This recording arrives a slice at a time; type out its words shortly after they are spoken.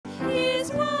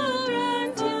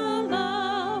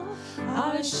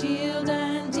the shield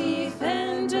and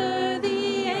defender,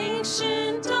 the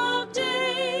ancient of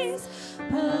days,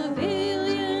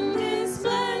 pavilion in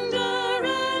splendor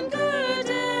and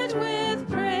girded with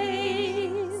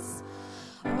praise.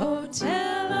 Oh,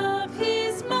 tell of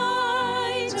his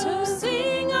might, oh,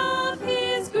 sing of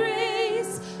his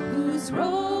grace, whose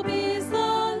robe is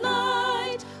the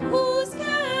light, whose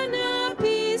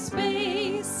canopy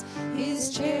space,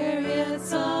 his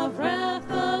chariots of wrath,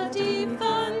 the deep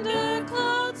thunder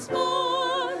clouds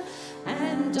born,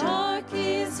 and dark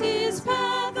is his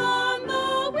path on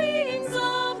the wings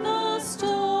of the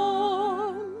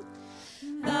storm.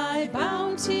 Thy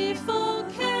bountiful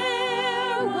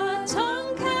care, what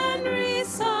tongue can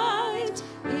recite?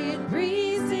 It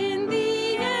breathes in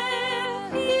the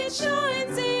air, it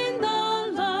shines in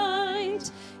the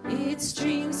light, it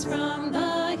streams from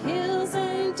the hills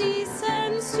and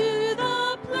descends to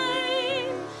the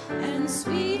plain, and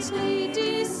sweetly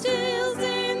distills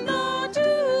in the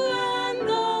dew and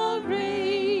the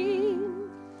rain.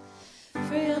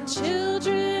 Frail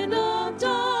children of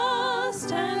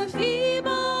dust and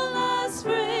feeble as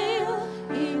frail,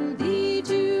 in thee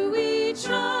do we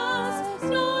trust,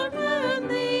 nor learn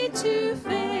thee to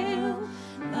fail.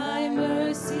 Thy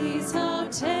mercies how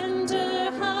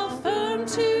tender, how firm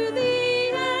to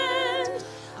the end,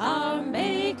 our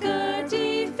Maker,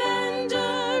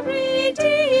 Defender,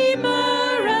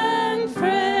 Redeemer, and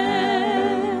Friend.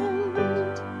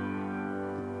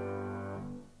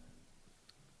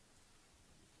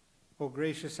 Oh,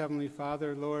 gracious Heavenly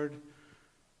Father, Lord,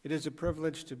 it is a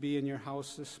privilege to be in your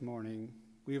house this morning.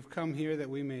 We have come here that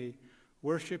we may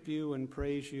worship you and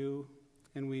praise you,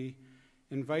 and we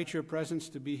invite your presence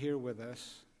to be here with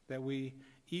us, that we,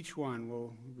 each one,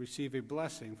 will receive a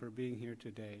blessing for being here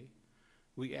today.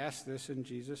 We ask this in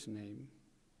Jesus' name.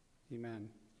 Amen.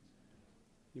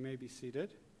 You may be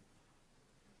seated.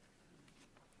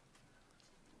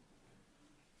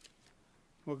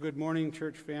 Well, good morning,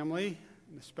 church family,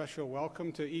 and a special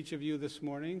welcome to each of you this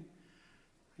morning.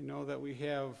 I know that we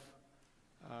have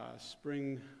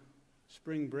spring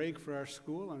break for our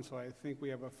school, and so I think we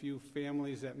have a few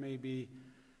families that may be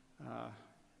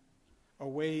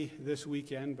away this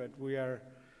weekend, but we are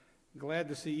glad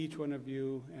to see each one of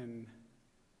you and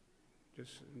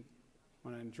just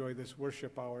want to enjoy this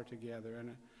worship hour together.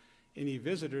 And any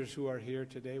visitors who are here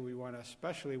today, we want to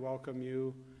especially welcome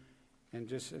you and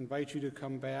just invite you to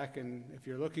come back. And if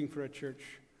you're looking for a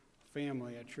church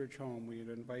family, a church home, we would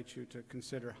invite you to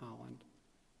consider Holland.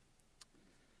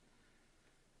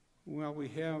 Well, we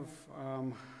have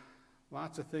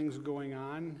lots of things going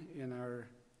on in our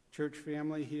church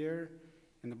family here.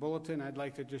 In the bulletin, I'd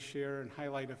like to just share and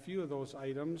highlight a few of those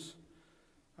items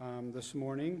this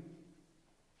morning.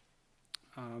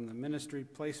 The Ministry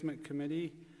Placement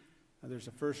Committee, there's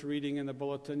a first reading in the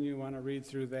bulletin. You want to read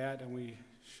through that, and we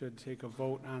should take a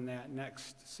vote on that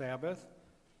next Sabbath,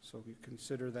 so we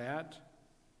consider that.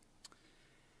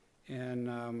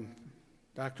 And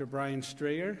Dr. Brian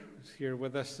Strayer is here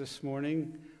with us this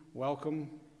morning. Welcome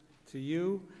to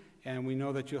you, and we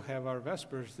know that you'll have our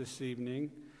Vespers this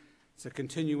evening. It's a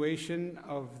continuation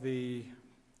of the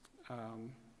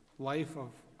life of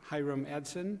Hiram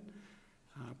Edson,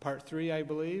 part 3, I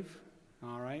believe.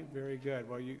 All right, very good.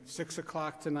 Well, 6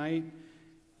 o'clock tonight.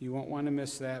 You won't want to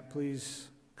miss that. Please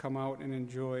come out and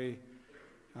enjoy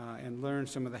and learn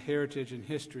some of the heritage and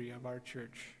history of our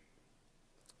church.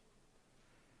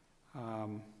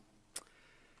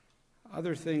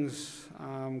 Other things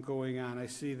going on. I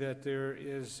see that there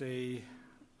is a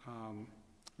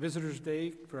Visitors'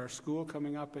 Day for our school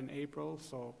coming up in April,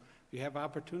 so if you have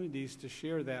opportunities to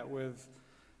share that with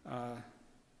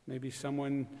maybe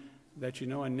someone that you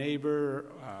know, a neighbor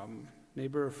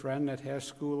or friend that has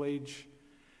school-age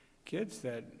kids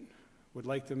that would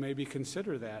like to maybe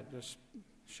consider that, just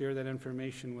share that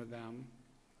information with them.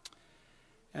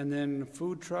 And then the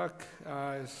food truck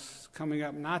is coming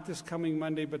up, not this coming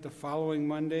Monday, but the following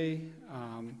Monday.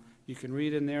 You can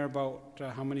read in there about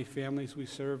how many families we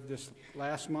served this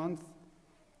last month.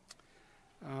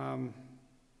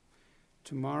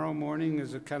 Tomorrow morning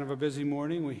is a kind of a busy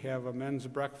morning. We have a men's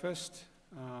breakfast.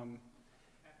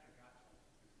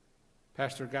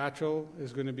 Pastor Gotchel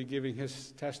is going to be giving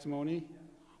his testimony.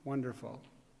 Wonderful.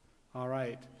 All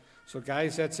right. So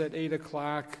guys, that's at 8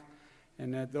 o'clock.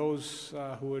 And that those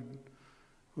who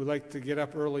like to get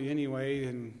up early anyway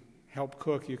and help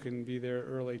cook, you can be there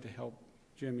early to help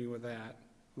Jimmy with that.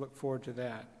 Look forward to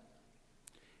that.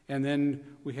 And then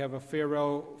we have a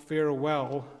farewell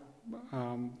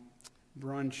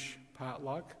brunch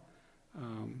potluck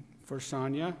for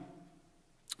Sonia.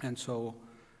 And so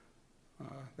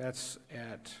that's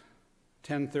at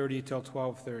 10:30 till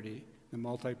 12:30. the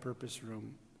multi-purpose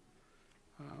room.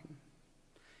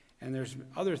 And there's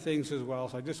other things as well,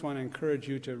 so I just want to encourage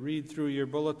you to read through your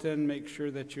bulletin, make sure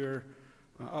that you're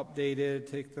updated,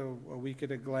 take a week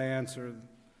at a glance,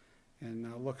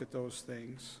 and look at those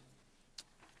things.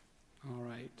 All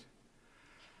right.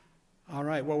 All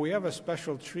right, well, we have a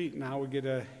special treat now. We get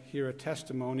to hear a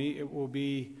testimony. It will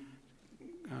be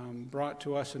brought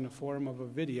to us in the form of a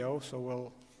video,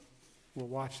 so we'll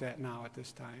watch that now at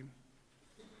this time.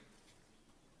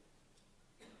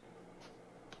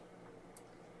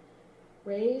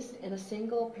 Raised in a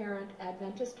single-parent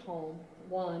Adventist home,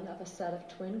 one of a set of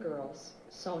twin girls,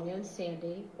 Sonia and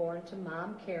Sandy, born to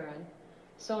Mom Karen,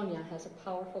 Sonia has a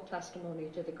powerful testimony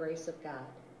to the grace of God.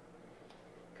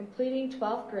 Completing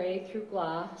 12th grade through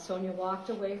GLA, Sonia walked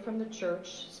away from the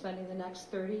church, spending the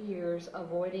next 30 years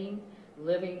avoiding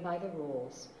living by the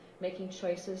rules, making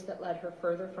choices that led her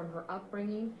further from her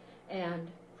upbringing and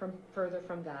further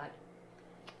from God.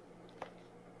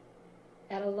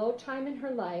 At a low time in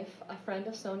her life, a friend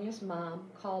of Sonia's mom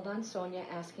called on Sonia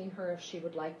asking her if she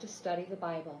would like to study the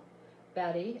Bible.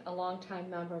 Betty, a longtime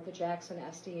member of the Jackson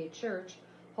SDA Church,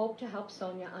 hoped to help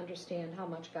Sonia understand how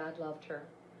much God loved her.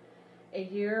 A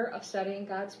year of studying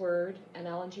God's Word and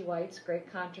Ellen G. White's Great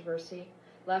Controversy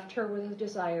left her with a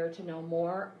desire to know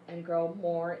more and grow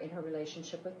more in her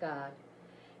relationship with God,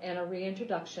 and a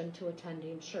reintroduction to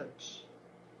attending church.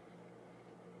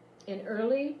 In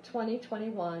early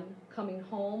 2021, coming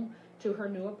home to her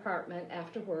new apartment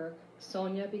after work,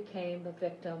 Sonia became the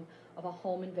victim of a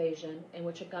home invasion in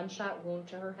which a gunshot wound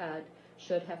to her head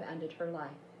should have ended her life.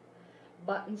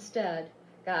 But instead,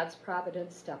 God's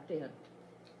providence stepped in.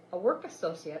 A work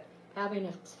associate, having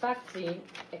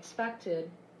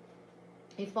expected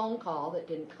a phone call that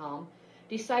didn't come,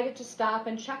 decided to stop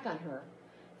and check on her.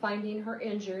 Finding her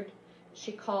injured,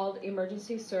 she called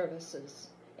emergency services.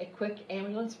 A quick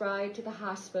ambulance ride to the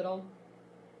hospital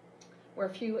where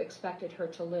few expected her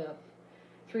to live.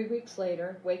 3 weeks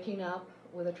later, waking up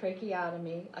with a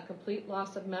tracheotomy, a complete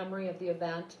loss of memory of the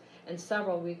event, and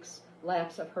several weeks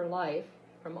lapse of her life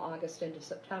from August into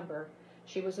September,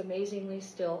 she was amazingly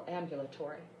still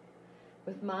ambulatory.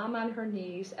 With Mom on her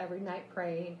knees every night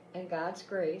praying and God's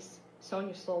grace,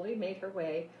 Sonia slowly made her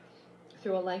way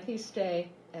through a lengthy stay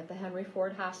at the Henry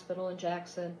Ford Hospital in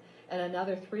Jackson and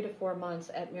another 3 to 4 months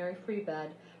at Mary Free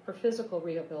Bed for physical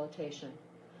rehabilitation.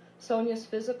 Sonia's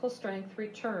physical strength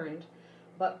returned,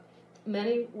 but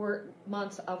many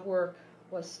months of work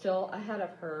was still ahead of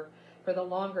her for the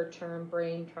longer-term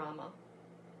brain trauma.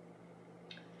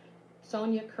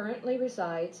 Sonia currently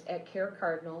resides at Care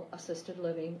Cardinal Assisted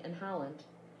Living in Holland.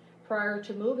 Prior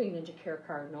to moving into Care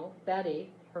Cardinal, Betty,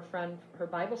 her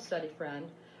Bible study friend,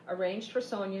 arranged for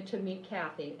Sonia to meet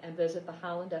Kathy and visit the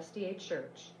Holland SDA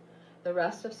Church. The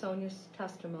rest of Sonia's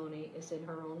testimony is in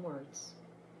her own words.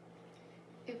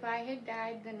 If I had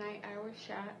died the night I was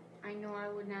shot, I know I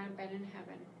would not have been in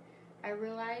heaven. I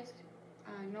realized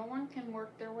no one can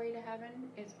work their way to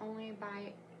heaven. It's only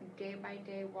by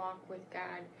day walk with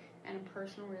God and a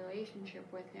personal relationship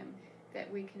with Him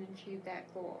that we can achieve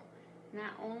that goal.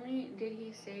 Not only did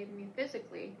He save me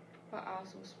physically, but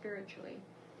also spiritually.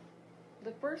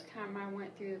 The first time I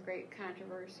went through the Great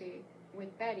Controversy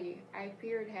with Betty, I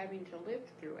feared having to live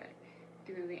through it,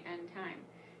 through the end time.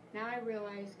 Now I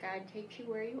realize God takes you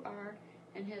where you are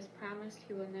and has promised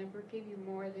He will never give you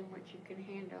more than what you can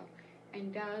handle,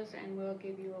 and does and will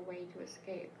give you a way to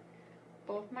escape.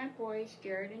 Both my boys,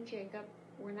 Jared and Jacob,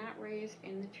 were not raised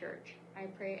in the church. I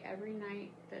pray every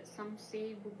night that some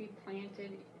seed will be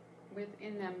planted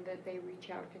within them, that they reach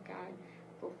out to God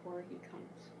before He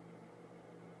comes.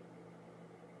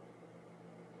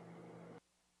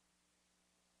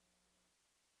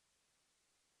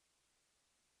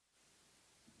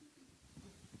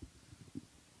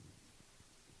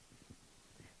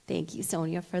 Thank you,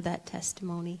 Sonia, for that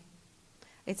testimony.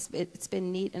 It's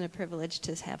been neat and a privilege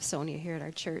to have Sonia here at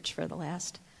our church for the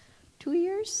last 2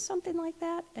 years, something like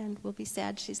that, and we'll be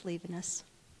sad she's leaving us.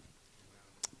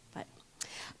 But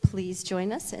please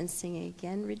join us in singing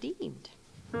again, Redeemed.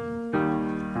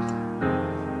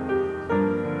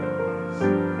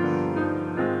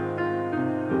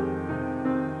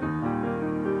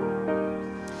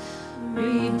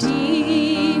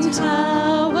 Redeemed,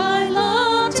 how I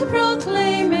long to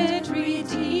proclaim it,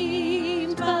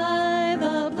 redeemed by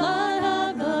the blood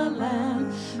of the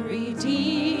Lamb,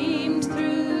 redeemed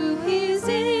through His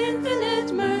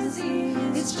infinite mercy,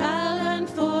 His child and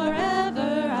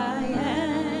forever I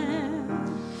am.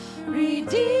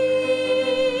 Redeemed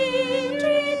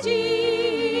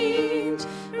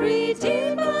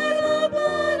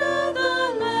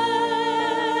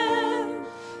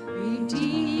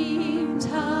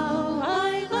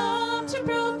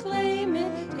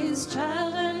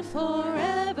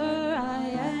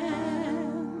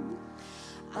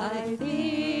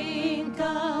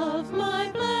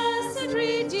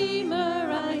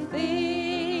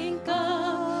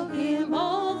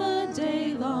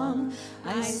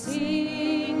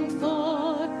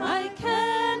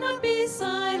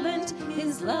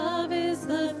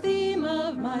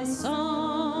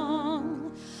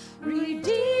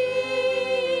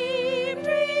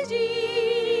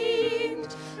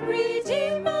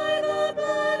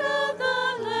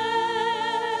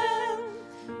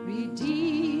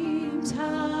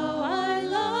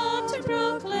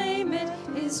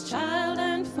his child,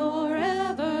 and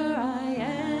forever I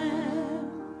am.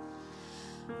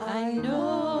 I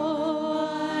know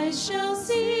I shall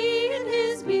see in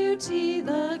his beauty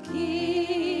the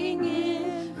King,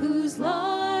 in whose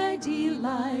law I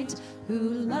delight, who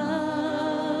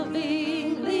lovingly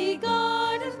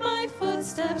guardeth my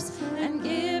footsteps, and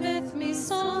giveth me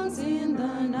songs in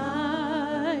the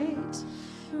night.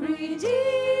 Redeemed,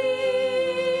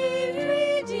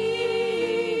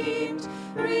 redeemed,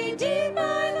 redeemed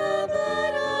by the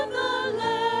blood of the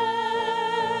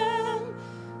Lamb.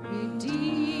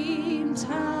 Redeemed,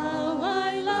 how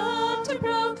I love to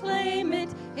proclaim it,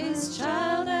 his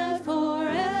child, and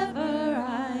forever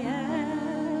I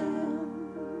am.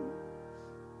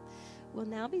 We'll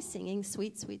now be singing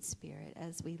Sweet, Sweet Spirit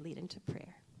as we lead into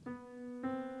prayer.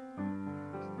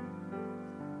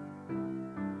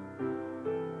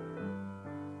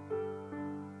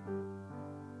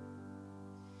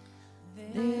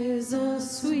 There's a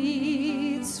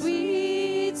sweet,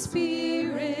 sweet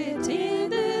spirit in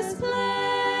this place,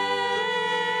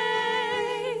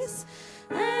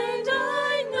 and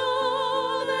I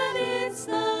know that it's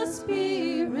the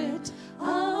Spirit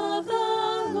of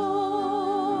the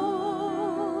Lord.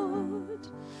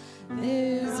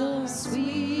 There's a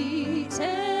sweet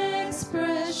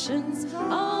expressions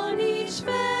on each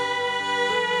face,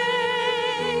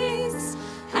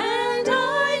 and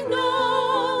I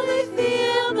know they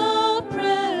feel the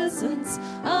presence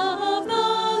of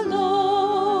the Lord.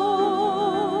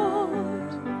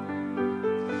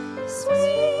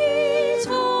 Sweet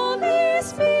Holy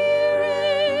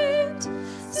Spirit,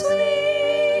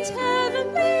 sweet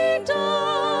heavenly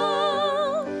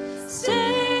dove,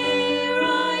 stay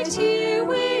right here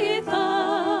with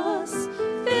us,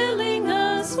 filling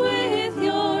us with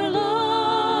your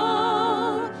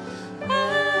love.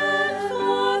 And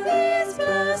for these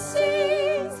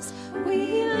blessings,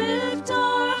 we lift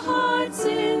our hearts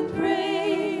in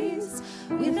praise.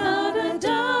 Without a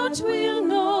doubt, we'll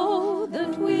know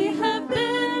that we have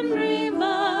been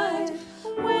revived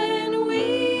when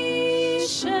we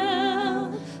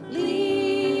shall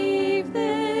leave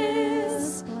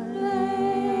this place.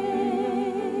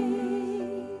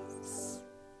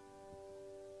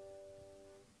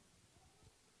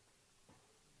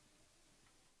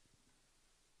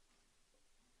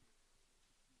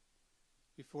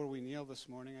 Before we kneel this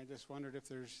morning, I just wondered if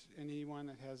there's anyone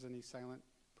that has any silent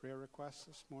prayer requests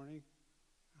this morning.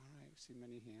 All right, I see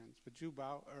many hands. Would you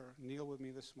bow or kneel with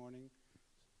me this morning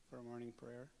for a morning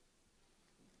prayer?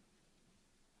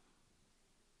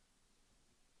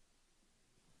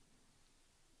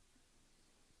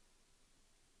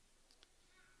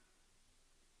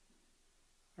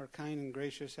 Our kind and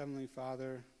gracious Heavenly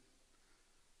Father,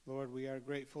 Lord, we are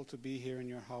grateful to be here in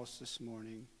your house this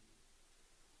morning.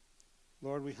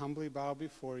 Lord, we humbly bow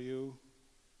before you,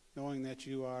 knowing that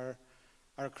you are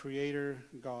our Creator,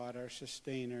 God, our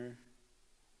Sustainer,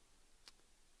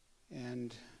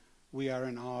 and we are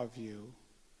in awe of you.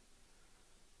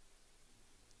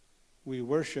 We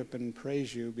worship and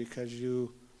praise you because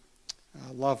you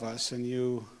love us and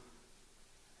you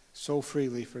so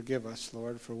freely forgive us,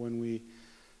 Lord, for when we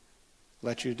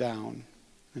let you down.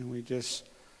 And we just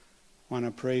want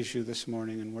to praise you this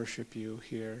morning and worship you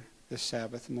here this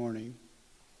Sabbath morning.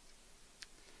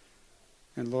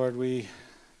 And Lord, we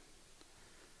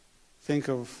think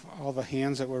of all the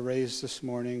hands that were raised this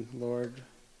morning, Lord,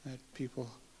 that people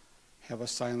have a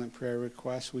silent prayer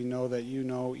request. We know that you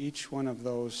know each one of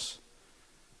those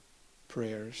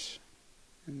prayers.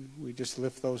 And we just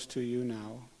lift those to you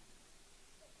now.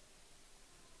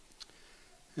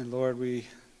 And Lord, we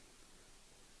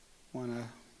want to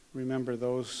remember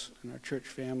those in our church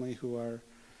family who are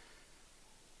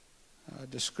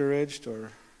discouraged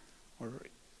or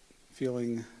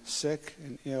feeling sick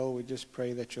and ill. We just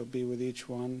pray that you'll be with each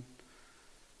one.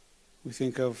 We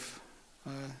think of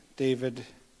David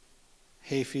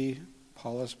Hafey,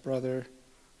 Paula's brother,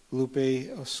 Lupe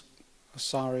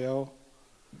Osario,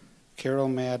 Carol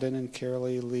Madden, and Carol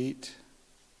Elite.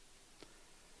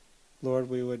 Lord,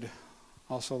 we would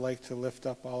also like to lift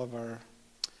up all of our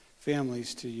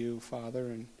families to you, Father,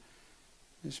 and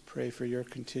just pray for your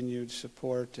continued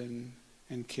support and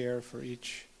care for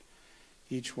each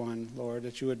one, Lord,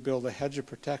 that you would build a hedge of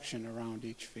protection around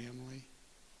each family.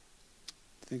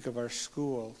 Think of our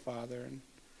school, Father, and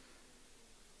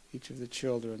each of the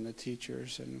children, the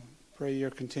teachers, and pray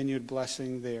your continued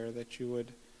blessing there, that you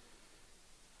would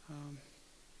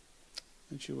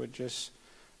just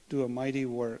do a mighty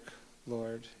work,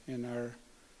 Lord, in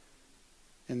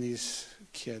these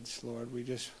kids, Lord. We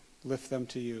just lift them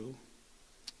to you.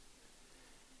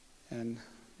 And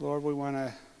Lord, we want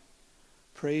to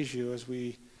praise you as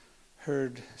we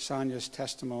heard Sonia's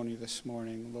testimony this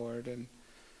morning, Lord, and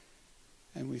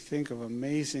we think of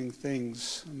amazing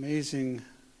things, amazing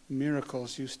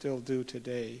miracles you still do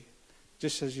today,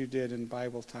 just as you did in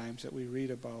Bible times that we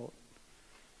read about.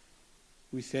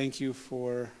 We thank you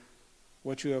for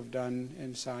what you have done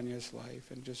in Sonia's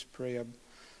life, and just pray a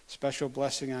special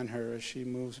blessing on her as she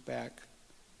moves back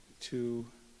to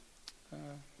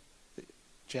the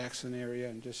Jackson area,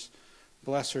 and just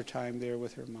bless her time there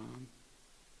with her mom.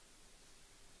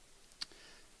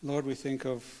 Lord, we think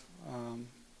of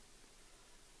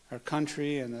our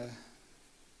country and the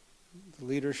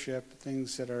leadership,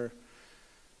 things that are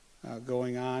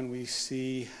going on. We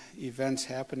see events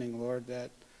happening, Lord, that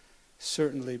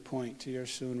certainly point to your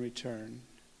soon return.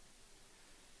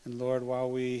 And Lord,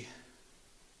 while we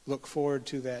look forward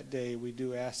to that day, we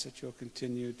do ask that you'll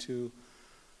continue to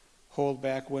hold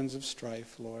back winds of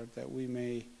strife, Lord, that we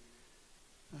may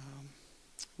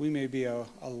be a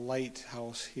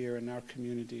lighthouse here in our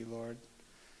community, Lord,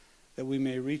 that we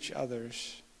may reach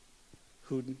others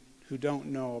who don't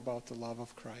know about the love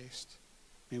of Christ.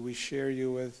 May we share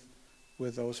you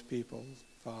with those people,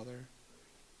 Father.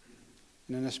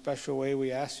 And in a special way,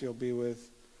 we ask you'll be with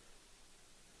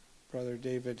Brother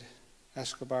David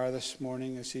Escobar this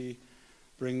morning as he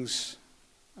brings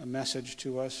a message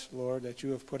to us, Lord, that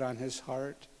you have put on his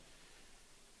heart.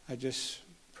 I just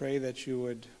pray that you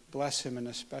would bless him in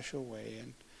a special way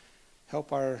and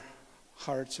help our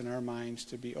hearts and our minds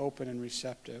to be open and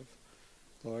receptive,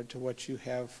 Lord, to what you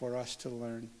have for us to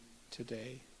learn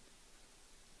today.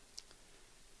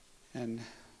 And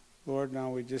Lord, now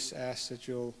we just ask that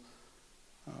you'll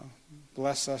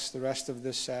bless us the rest of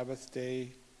this Sabbath day.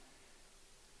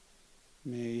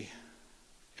 May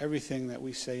everything that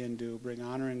we say and do bring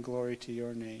honor and glory to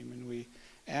your name. And we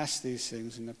ask these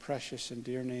things in the precious and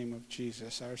dear name of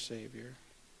Jesus, our Savior.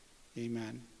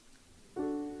 Amen.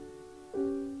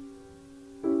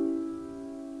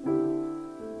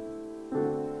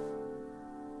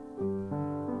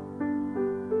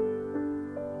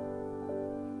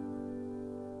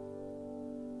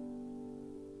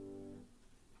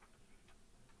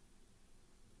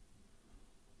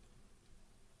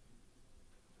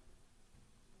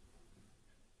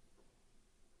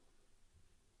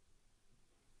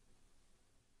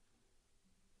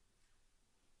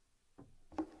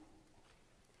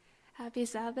 Happy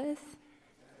Sabbath.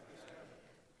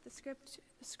 The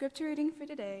scripture reading for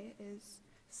today is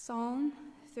Psalm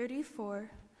 34,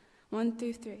 1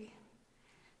 through 3,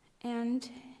 and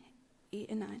 8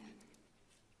 and 9.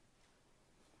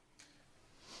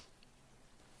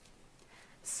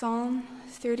 Psalm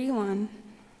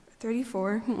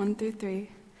 34, 1 through 3,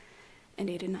 and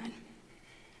 8 and 9.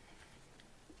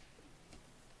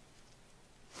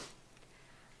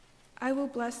 I will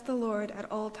bless the Lord at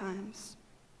all times.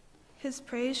 His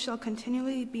praise shall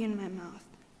continually be in my mouth.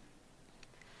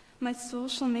 My soul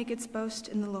shall make its boast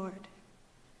in the Lord.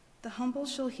 The humble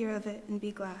shall hear of it and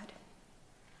be glad.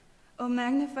 O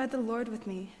magnify the Lord with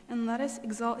me, and let us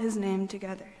exalt his name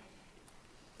together.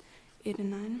 8 and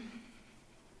 9.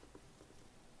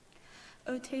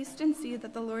 O taste and see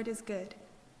that the Lord is good.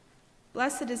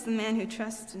 Blessed is the man who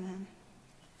trusts in him.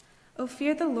 O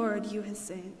fear the Lord, you his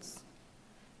saints.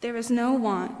 There is no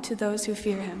want to those who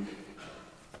fear him.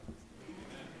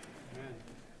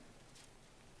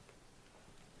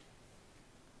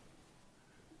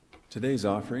 Today's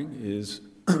offering is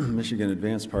Michigan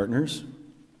Advanced Partners.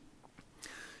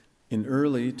 In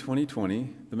early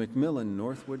 2020, the McMillan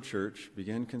Northwood Church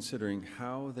began considering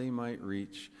how they might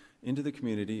reach into the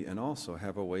community and also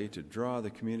have a way to draw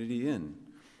the community in.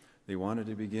 They wanted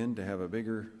to begin to have a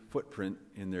bigger footprint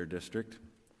in their district.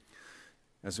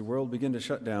 As the world began to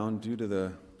shut down due to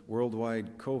the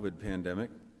worldwide COVID pandemic,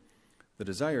 the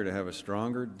desire to have a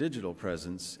stronger digital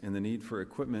presence and the need for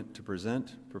equipment to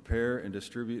present, prepare, and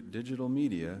distribute digital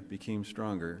media became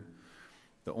stronger.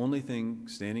 The only thing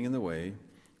standing in the way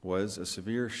was a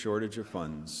severe shortage of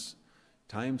funds.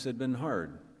 Times had been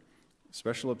hard.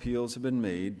 Special appeals have been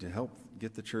made to help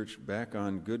get the church back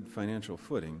on good financial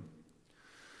footing.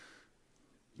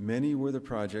 Many were the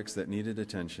projects that needed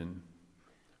attention,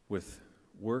 with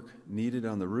work needed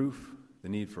on the roof, the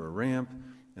need for a ramp,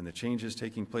 and the changes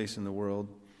taking place in the world.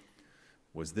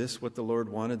 Was this what the Lord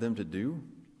wanted them to do?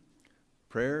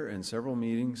 Prayer and several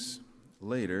meetings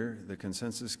later, the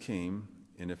consensus came,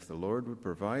 and if the Lord would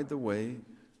provide the way,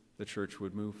 the church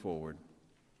would move forward.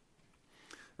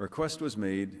 A request was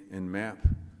made, and MAP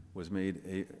was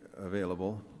made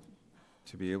available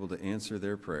to be able to answer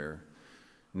their prayer.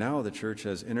 Now the church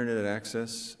has internet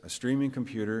access, a streaming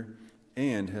computer,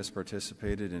 and has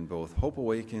participated in both Hope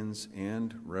Awakens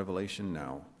and Revelation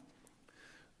Now.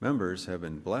 Members have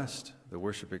been blessed, the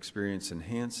worship experience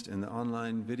enhanced, and the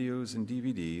online videos and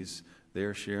DVDs they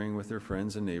are sharing with their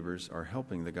friends and neighbors are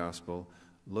helping the gospel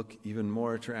look even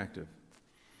more attractive.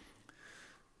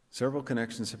 Several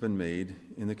connections have been made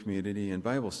in the community and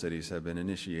Bible studies have been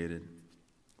initiated.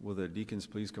 Will the deacons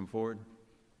please come forward?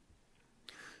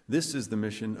 This is the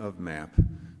mission of MAP,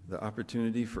 the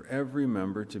opportunity for every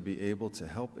member to be able to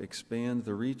help expand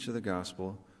the reach of the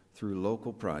gospel through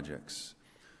local projects,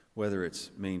 whether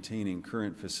it's maintaining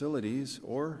current facilities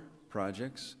or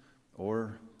projects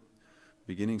or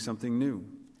beginning something new.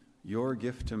 Your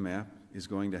gift to MAP is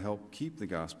going to help keep the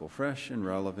gospel fresh and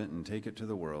relevant and take it to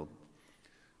the world.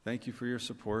 Thank you for your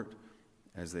support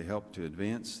as they help to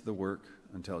advance the work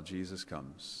until Jesus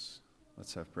comes.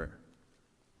 Let's have prayer.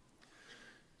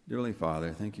 Dearly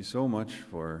Father, thank you so much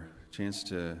for a chance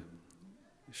to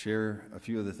share a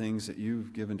few of the things that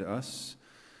you've given to us.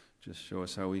 Just show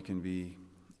us how we can be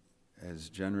as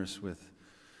generous with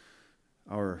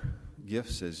our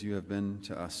gifts as you have been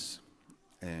to us,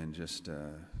 and just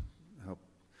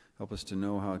help us to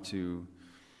know how to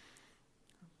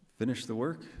finish the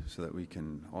work so that we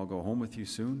can all go home with you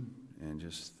soon. And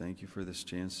just thank you for this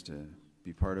chance to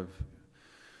be part of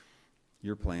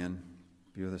your plan.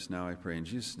 Be with us now, I pray in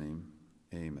Jesus' name.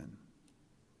 Amen.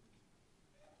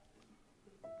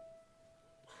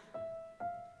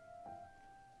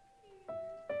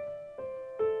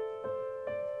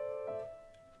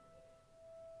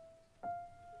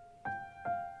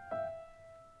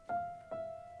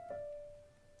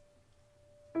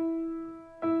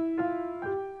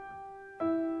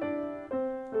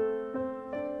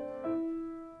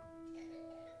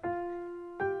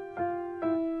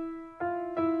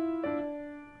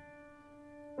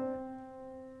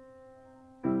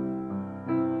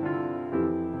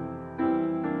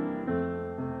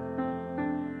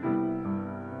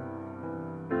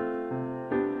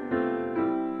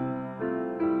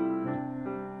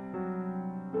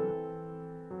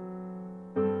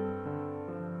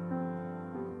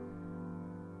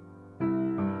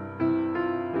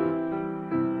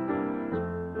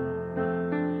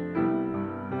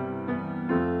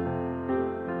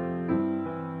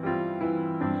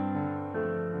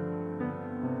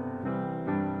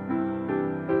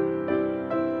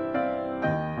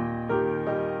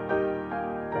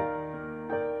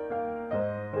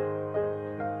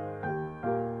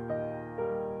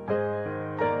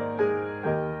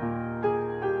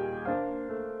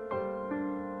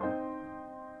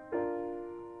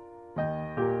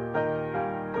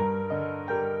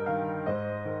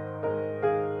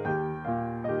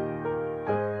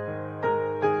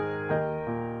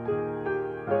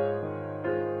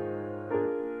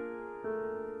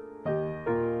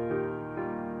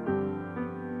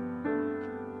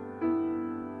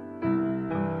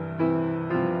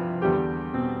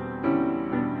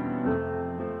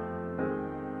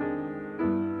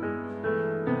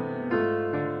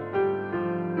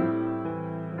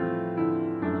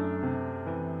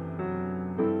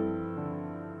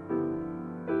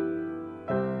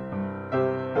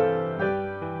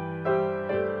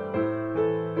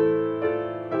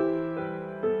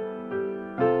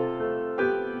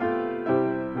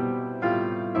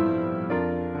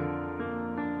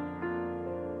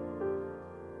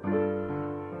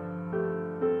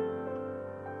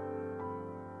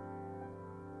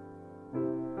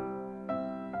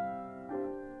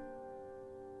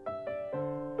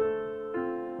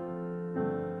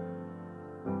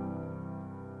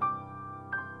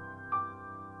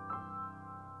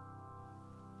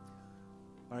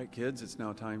 All right, kids, it's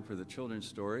now time for the children's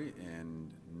story,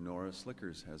 and Nora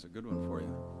Slickers has a good one for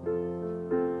you.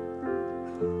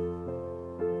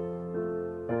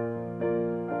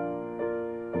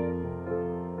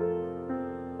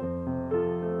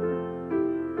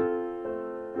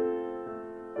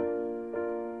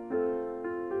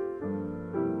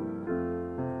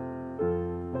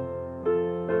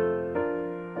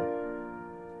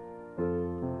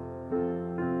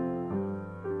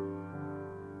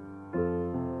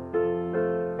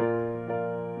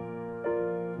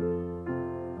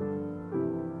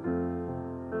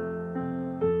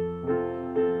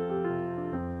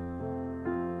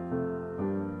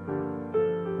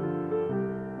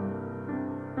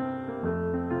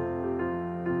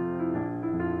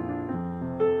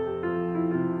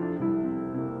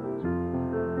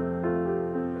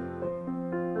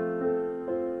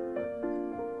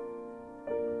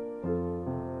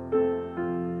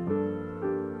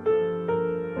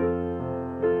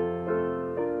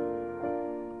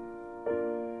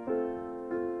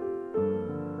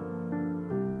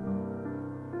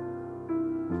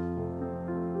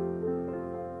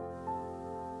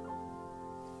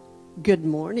 Good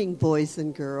morning, boys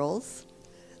and girls.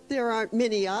 There aren't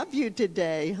many of you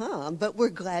today, huh? But we're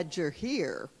glad you're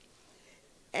here.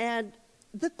 And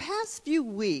the past few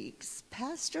weeks,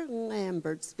 Pastor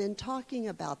Lambert's been talking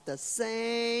about the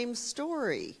same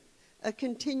story, a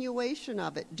continuation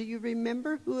of it. Do you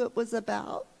remember who it was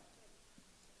about?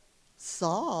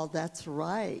 Saul, that's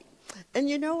right. And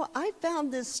you know, I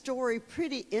found this story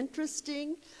pretty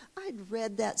interesting. I'd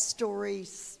read that story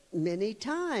many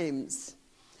times.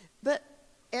 But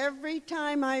every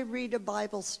time I read a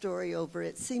Bible story over,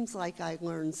 it seems like I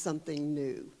learn something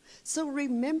new. So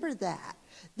remember that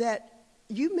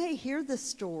you may hear the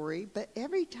story, but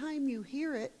every time you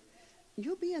hear it,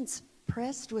 you'll be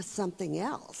impressed with something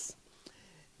else.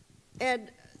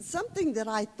 And something that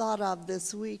I thought of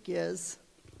this week is,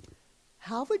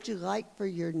 how would you like for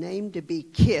your name to be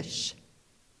Kish?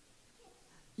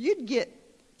 You'd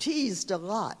get teased a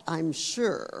lot, I'm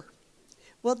sure.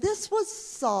 Well, this was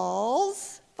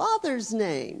Saul's father's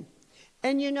name.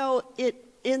 And you know,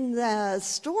 in the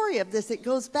story of this, it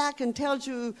goes back and tells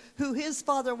you who his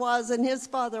father was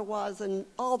and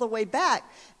all the way back.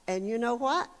 And you know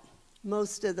what?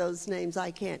 Most of those names I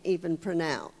can't even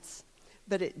pronounce.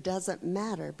 But it doesn't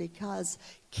matter because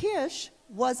Kish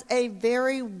was a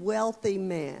very wealthy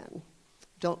man.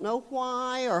 Don't know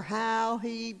why or how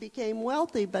he became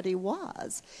wealthy, but he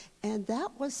was. And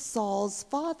that was Saul's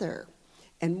father.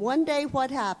 And one day what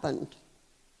happened?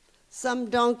 Some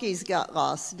donkeys got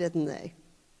lost, didn't they?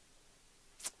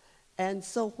 And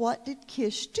so what did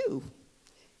Kish do?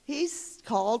 He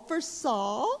called for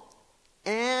Saul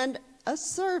and a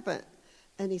servant.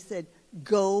 And he said,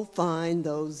 go find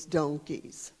those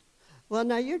donkeys. Well,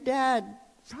 now your dad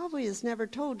probably has never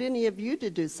told any of you to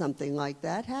do something like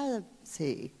that, has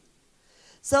he?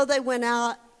 So they went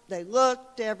out. They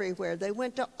looked everywhere. They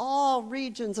went to all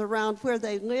regions around where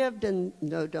they lived, and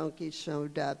no donkeys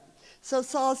showed up. So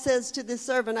Saul says to the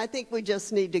servant, I think we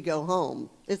just need to go home.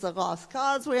 It's a lost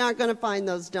cause. We aren't going to find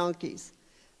those donkeys.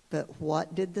 But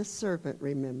what did the servant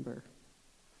remember?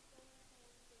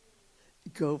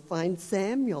 Go find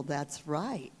Samuel. That's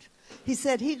right. He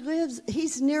said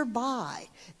he's nearby,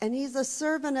 and he's a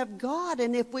servant of God.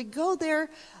 And if we go there,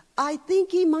 I think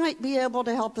he might be able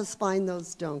to help us find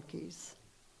those donkeys.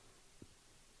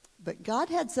 But God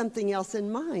had something else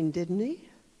in mind, didn't he?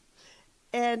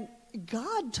 And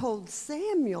God told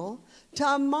Samuel,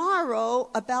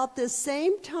 tomorrow about the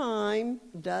same time,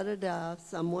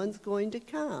 someone's going to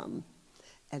come.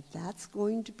 And that's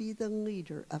going to be the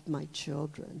leader of my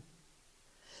children.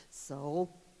 So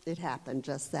it happened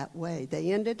just that way.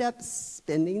 They ended up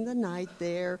spending the night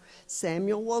there.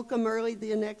 Samuel woke them early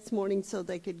the next morning so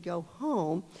they could go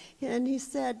home. And he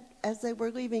said, as they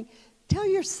were leaving, tell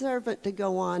your servant to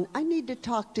go on. I need to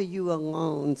talk to you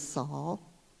alone, Saul.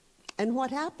 And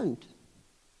what happened?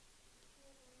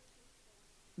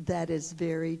 That is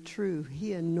very true.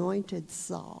 He anointed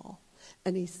Saul.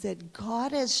 And he said,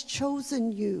 God has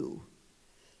chosen you.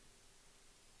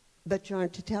 But you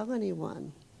aren't to tell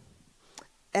anyone.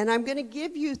 And I'm going to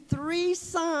give you 3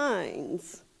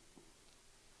 signs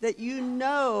that you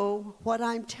know what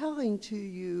I'm telling to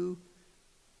you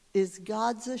is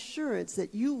God's assurance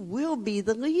that you will be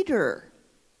the leader.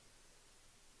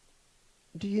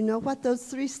 Do you know what those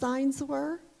 3 signs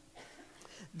were?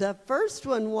 The first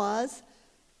one was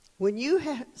when you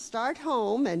start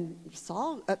home, and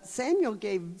Samuel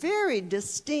gave very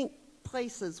distinct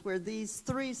places where these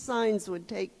 3 signs would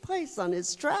take place on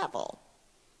his travel.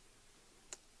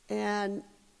 And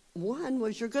one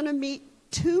was you're going to meet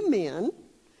 2 men,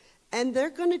 and they're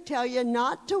going to tell you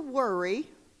not to worry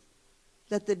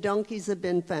that the donkeys have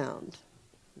been found.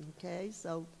 Okay,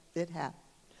 so it happened.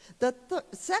 The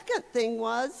second thing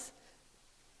was,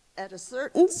 at a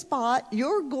certain spot,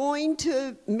 you're going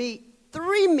to meet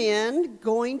 3 men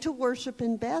going to worship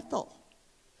in Bethel.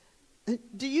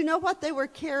 Do you know what they were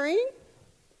carrying?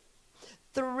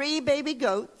 3 baby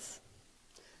goats,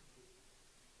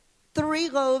 3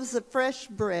 loaves of fresh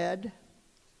bread,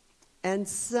 and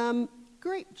some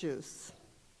grape juice.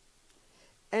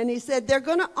 And he said, they're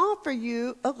going to offer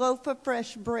you a loaf of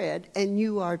fresh bread, and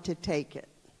you are to take it.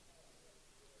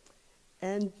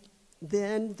 And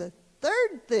then the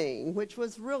third thing, which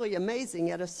was really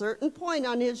amazing, at a certain point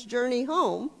on his journey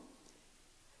home,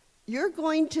 you're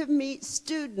going to meet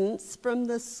students from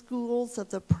the schools of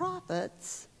the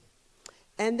prophets,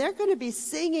 and they're going to be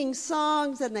singing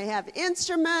songs, and they have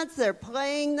instruments, they're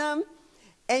playing them,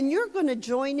 and you're going to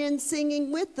join in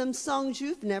singing with them songs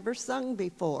you've never sung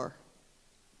before.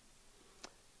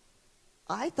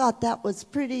 I thought that was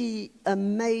pretty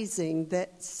amazing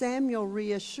that Samuel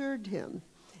reassured him.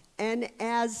 And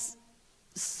as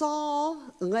Saul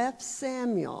left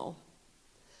Samuel,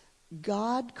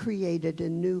 God created a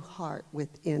new heart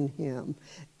within him,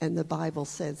 and the Bible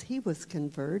says he was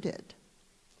converted.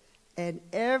 And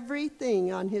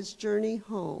everything on his journey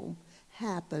home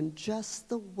happened just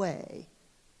the way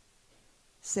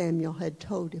Samuel had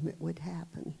told him it would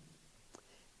happen.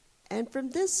 And from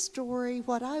this story,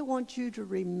 what I want you to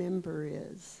remember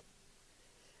is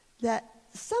that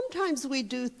sometimes we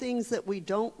do things that we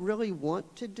don't really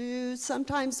want to do.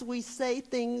 Sometimes we say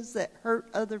things that hurt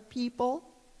other people.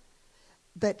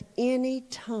 But any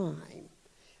time,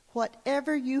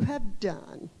 whatever you have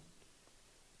done,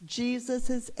 Jesus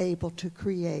is able to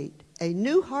create a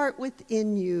new heart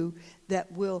within you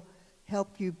that will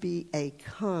help you be a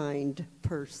kind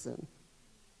person.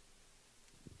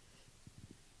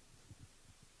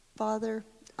 Father,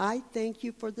 I thank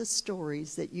you for the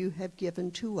stories that you have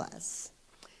given to us.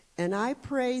 And I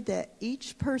pray that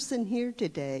each person here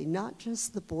today, not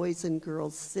just the boys and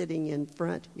girls sitting in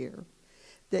front here,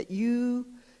 that you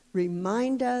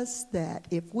remind us that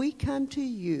if we come to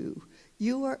you,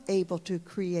 you are able to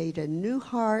create a new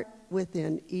heart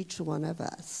within each one of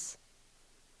us.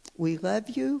 We love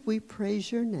you. We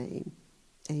praise your name.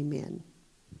 Amen.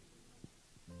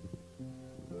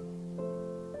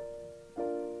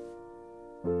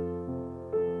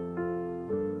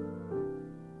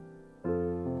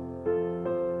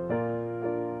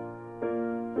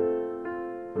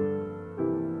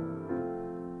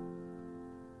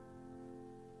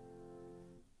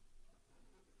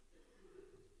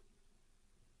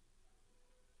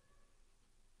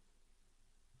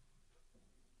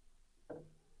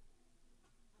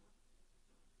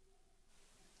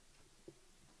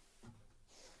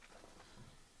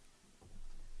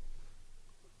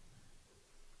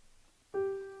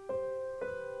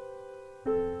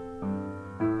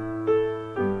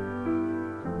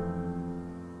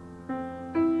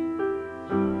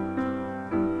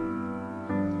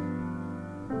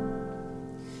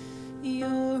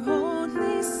 Your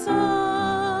only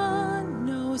Son,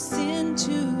 no sin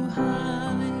to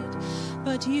hide,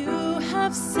 but you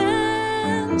have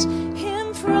sent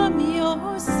him from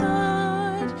your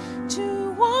side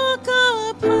to walk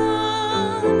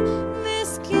upon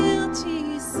this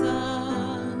guilty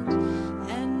sod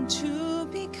and to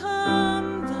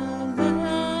become the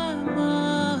Lamb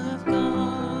of God.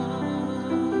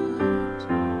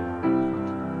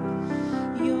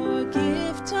 Your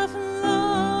gift of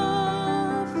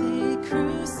love they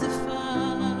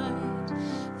crucified,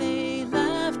 they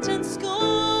laughed and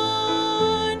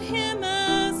scorned him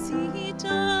as he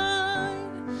died.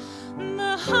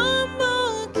 The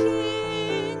humble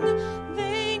king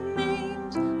they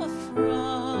named a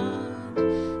fraud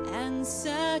and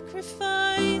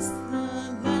sacrificed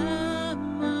the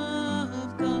Lamb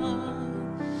of God.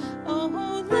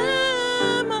 Oh,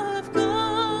 Lamb of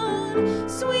God,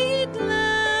 sweet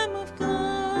Lamb of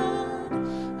God,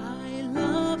 I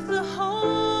love the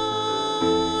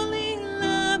holy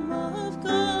Lamb of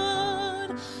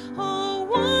God. Oh,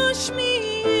 wash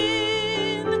me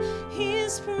in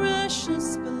his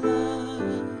precious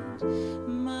blood,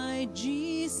 my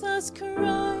Jesus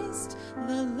Christ,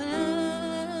 the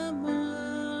Lamb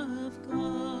of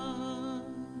God.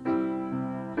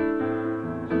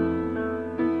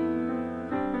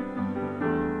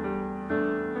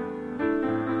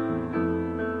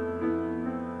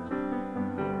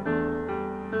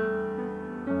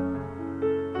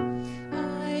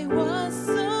 I was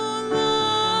so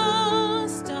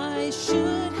lost, I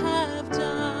should have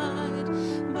died,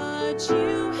 but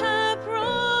you have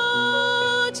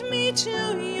brought me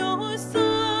to your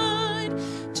side,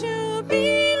 to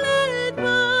be led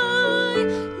by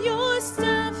your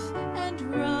staff and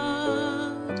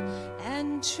rod,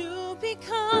 and to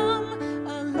become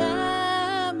a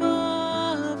Lamb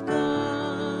of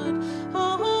God.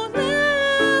 Oh,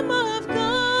 Lamb of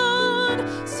God,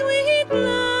 sweet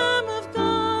Lamb of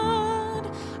God,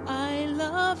 I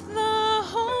love the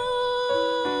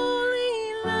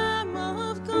holy Lamb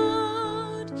of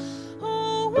God.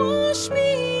 Oh, wash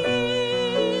me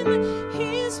in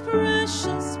his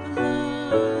precious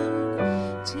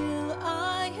blood, till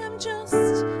I am just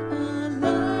a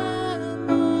Lamb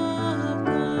of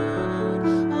God.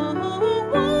 Oh,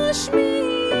 wash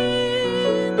me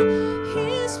in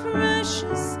his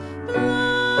precious blood,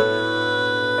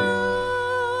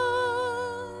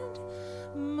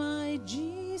 my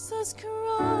Jesus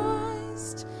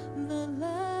Christ, the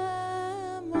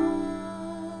Lamb of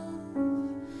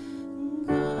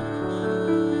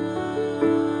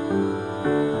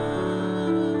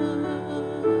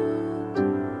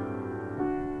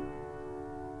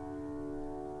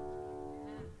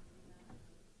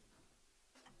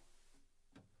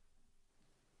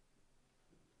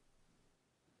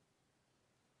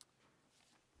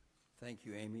Thank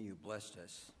you, Amy. You blessed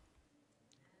us.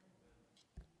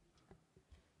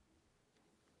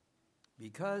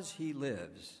 Because he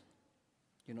lives,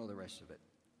 you know the rest of it.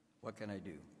 What can I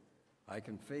do? I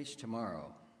can face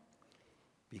tomorrow.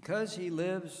 Because he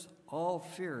lives, all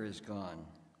fear is gone.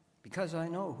 Because I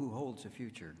know who holds the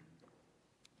future.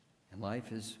 And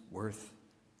life is worth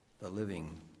the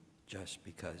living just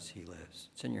because he lives.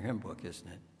 It's in your hymn book, isn't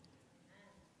it?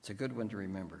 It's a good one to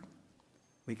remember.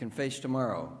 We can face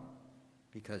tomorrow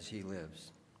because he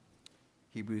lives.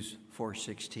 Hebrews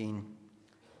 4:16.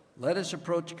 Let us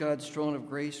approach God's throne of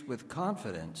grace with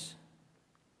confidence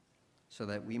so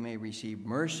that we may receive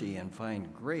mercy and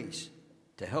find grace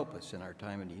to help us in our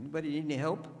time of need. Anybody need any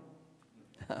help?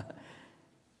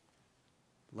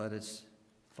 Let us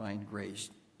find grace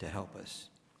to help us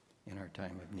in our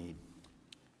time of need.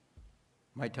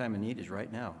 My time of need is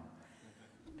right now.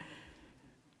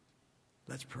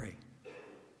 Let's pray.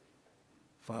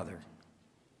 Father,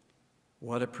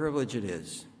 what a privilege it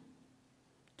is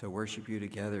to worship you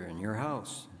together in your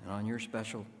house and on your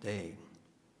special day.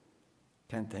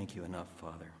 Can't thank you enough,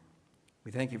 Father.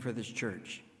 We thank you for this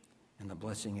church and the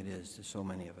blessing it is to so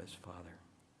many of us, Father.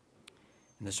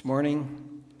 And this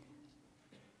morning,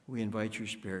 we invite your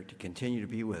Spirit to continue to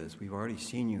be with us. We've already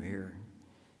seen you here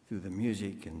through the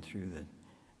music and through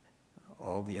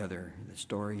all the other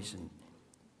stories, and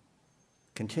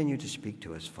continue to speak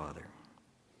to us, Father.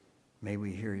 May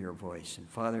we hear your voice. And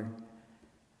Father,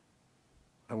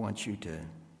 I want you to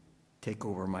take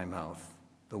over my mouth.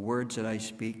 The words that I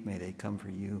speak, may they come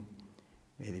from you.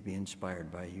 May they be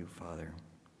inspired by you, Father.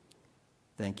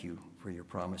 Thank you for your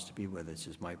promise to be with us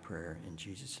is my prayer in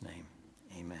Jesus' name.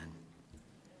 Amen.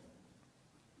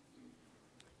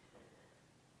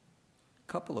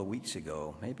 A couple of weeks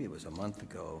ago, maybe it was a month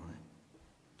ago,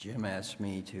 Jim asked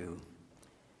me to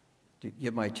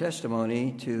give my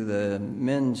testimony to the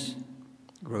men's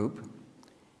group,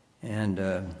 and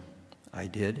I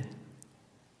did. It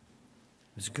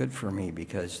was good for me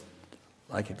because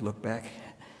I could look back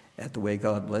at the way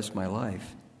God blessed my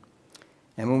life.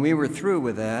 And when we were through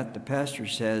with that, the pastor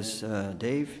says,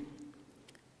 Dave,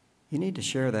 you need to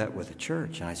share that with the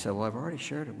church. And I said, well, I've already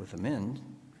shared it with the men.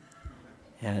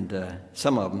 And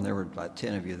some of them, there were about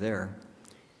 10 of you there.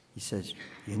 He says,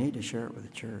 you need to share it with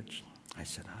the church. I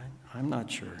said, I'm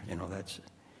not sure. You know, that's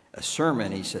a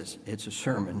sermon. He says, it's a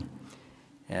sermon.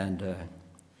 And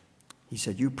he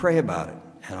said, you pray about it,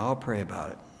 and I'll pray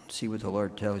about it. See what the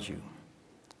Lord tells you.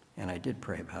 And I did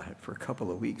pray about it for a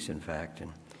couple of weeks, in fact.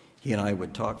 And he and I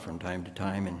would talk from time to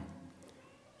time, and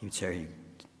he would say,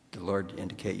 the Lord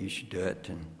indicate you should do it.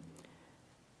 And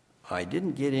I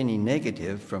didn't get any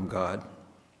negative from God,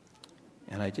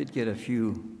 and I did get a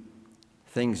few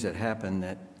things that happened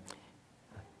that,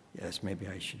 yes, maybe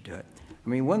I should do it. I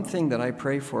mean, one thing that I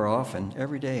pray for often,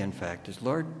 every day in fact, is,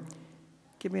 Lord,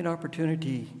 give me an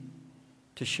opportunity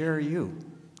to share you.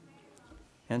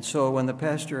 And so when the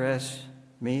pastor asked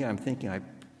me, I'm thinking I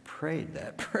prayed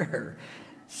that prayer.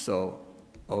 So,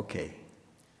 okay,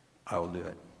 I will do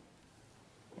it.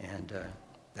 And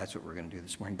that's what we're going to do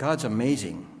this morning. God's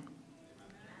amazing.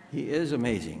 He is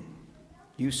amazing.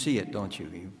 You see it, don't you?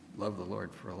 You love the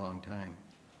Lord for a long time.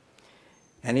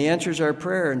 And he answers our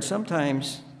prayer, and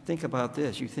sometimes, think about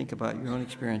this, you think about your own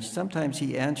experience, sometimes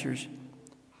he answers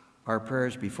our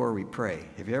prayers before we pray.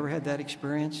 Have you ever had that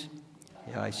experience?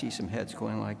 Yeah, I see some heads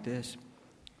going like this.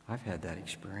 I've had that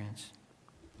experience.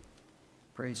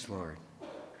 Praise the Lord.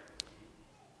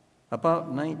 About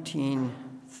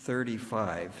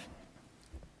 1935,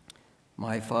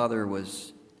 my father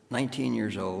was 19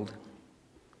 years old.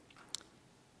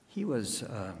 He was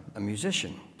a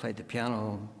musician, played the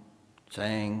piano,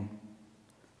 sang,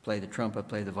 played the trumpet,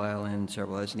 played the violin,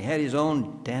 several others, and he had his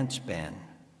own dance band.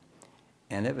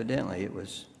 And evidently it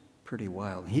was pretty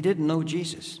wild. He didn't know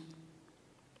Jesus.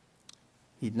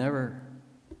 He'd never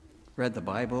read the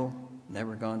Bible,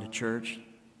 never gone to church.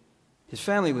 His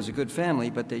family was a good family,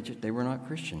 but they were not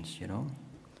Christians, you know.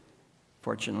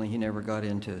 Fortunately, he never got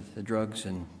into the drugs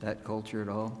and that culture at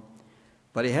all.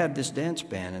 But he had this dance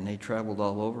band, and they traveled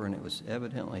all over, and it was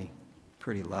evidently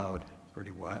pretty loud,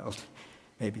 pretty wild.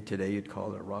 Maybe today you'd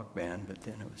call it a rock band, but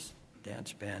then it was a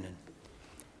dance band. And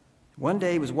one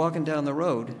day he was walking down the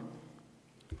road,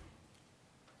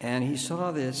 and he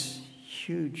saw this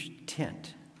huge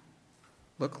tent.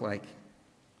 Looked like,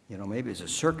 you know, maybe it's a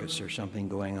circus or something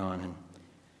going on.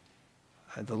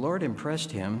 And the Lord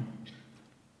impressed him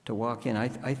to walk in. I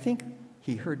think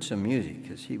he heard some music,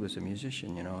 because he was a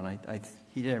musician, you know, and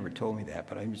he never told me that,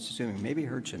 but I'm just assuming maybe he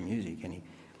heard some music, and he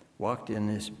walked in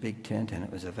this big tent, and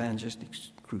it was an evangelistic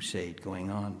crusade going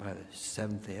on by the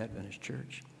Seventh-day Adventist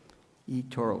Church. E.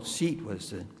 Torrell Seat was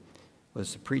the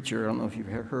was the preacher. I don't know if you've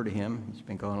heard of him. He's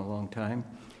been gone a long time.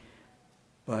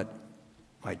 But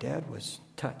my dad was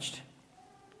touched.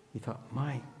 He thought,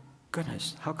 my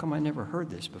goodness, how come I never heard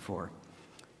this before?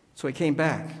 So he came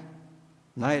back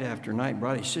night after night,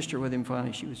 brought his sister with him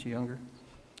finally. She was younger.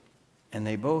 And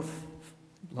they both,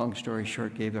 long story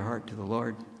short, gave their heart to the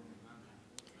Lord.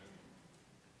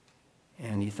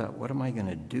 And he thought, what am I going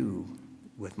to do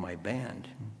with my band?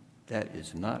 That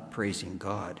is not praising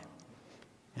God.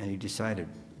 And he decided,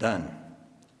 done.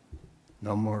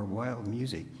 No more wild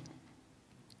music.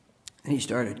 And he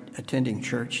started attending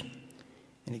church,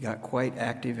 and he got quite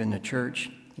active in the church.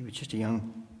 He was just a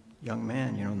young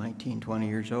man, 19, 20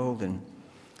 years old. And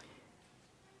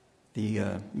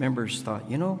the members thought,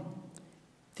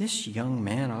 this young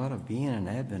man ought to be in an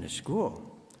Adventist school.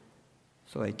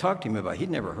 So they talked to him about, he'd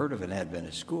never heard of an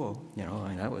Adventist school.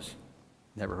 I was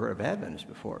never heard of Adventist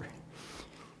before.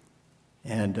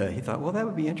 And he thought, well, that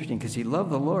would be interesting because he loved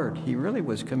the Lord. He really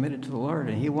was committed to the Lord,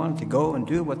 and he wanted to go and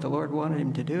do what the Lord wanted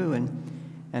him to do.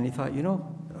 And he thought,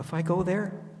 if I go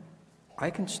there, I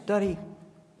can study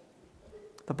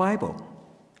the Bible.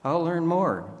 I'll learn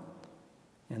more.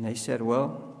 And they said,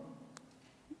 well,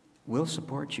 we'll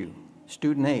support you.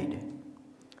 Student aid.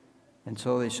 And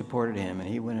so they supported him, and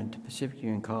he went into Pacific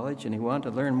Union College, and he wanted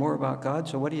to learn more about God.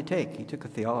 So what do you take? He took a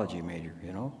theology major,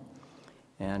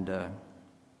 And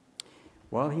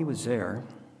while he was there,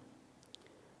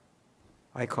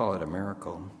 I call it a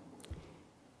miracle,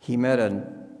 he met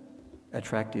an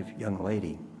attractive young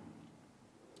lady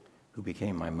who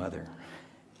became my mother.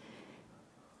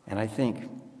 And I think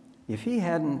if he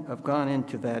hadn't have gone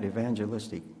into that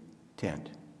evangelistic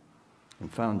tent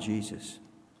and found Jesus,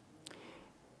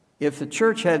 if the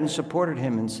church hadn't supported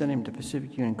him and sent him to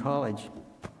Pacific Union College,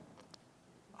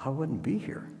 I wouldn't be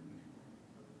here.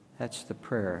 That's the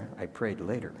prayer I prayed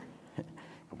later.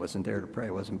 I wasn't there to pray.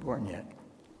 I wasn't born yet.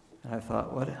 And I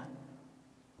thought, what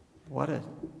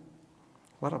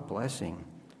a blessing.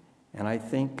 And I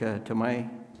think to my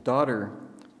daughter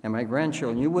and my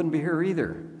grandchildren, you wouldn't be here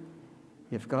either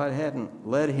if God hadn't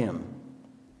led him.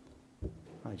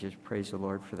 I just praise the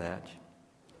Lord for that.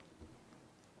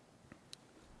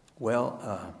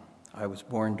 Well, I was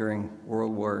born during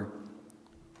World War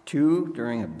II,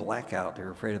 during a blackout. They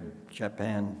were afraid of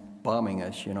Japan bombing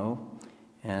us,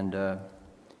 And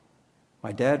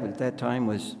my dad at that time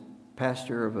was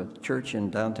pastor of a church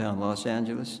in downtown Los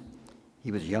Angeles.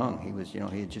 He was young. He was, he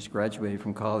had just graduated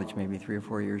from college maybe 3 or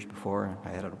 4 years before. I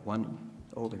had one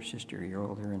older sister, a year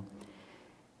older.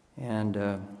 And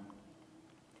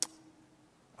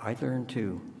I learned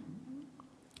to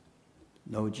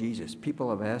know Jesus. People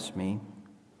have asked me,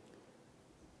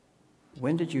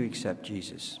 when did you accept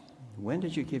Jesus? When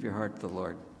did you give your heart to the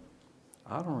Lord?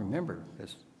 I don't remember,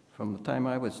 because from the time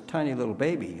I was a tiny little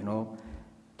baby,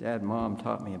 Dad and Mom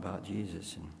taught me about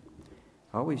Jesus. And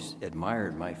I always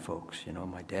admired my folks,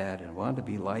 my dad, and wanted to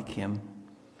be like him.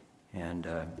 And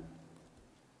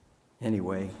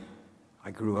anyway,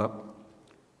 I grew up.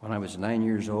 When I was 9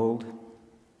 years old,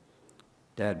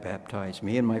 Dad baptized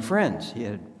me and my friends. He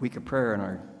had a week of prayer in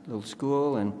our little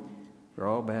school, and we were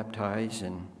all baptized.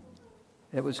 And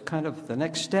it was kind of the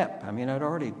next step. I'd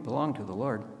already belonged to the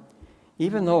Lord.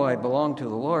 Even though I belonged to the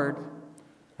Lord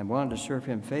and wanted to serve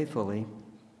him faithfully,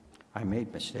 I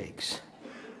made mistakes.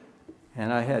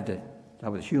 And I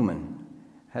was human,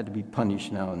 had to be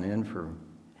punished now and then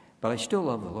but I still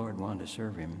loved the Lord and wanted to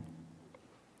serve him.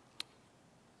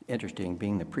 Interesting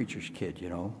being the preacher's kid,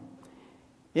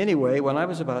 Anyway, when I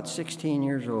was about 16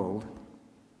 years old,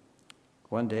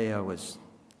 one day I was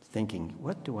thinking,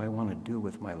 what do I want to do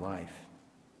with my life?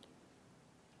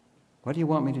 What do you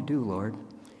want me to do, Lord?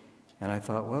 And I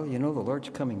thought, well, the Lord's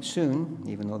coming soon,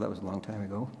 even though that was a long time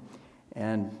ago.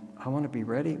 And I want to be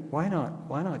ready. Why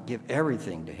not give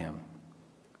everything to him?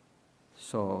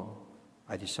 So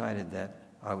I decided that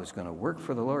I was going to work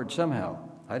for the Lord somehow.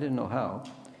 I didn't know how,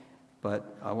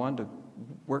 but I wanted to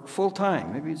work full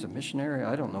time. Maybe as a missionary.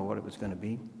 I don't know what it was going to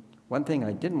be. One thing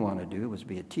I didn't want to do was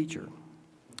be a teacher.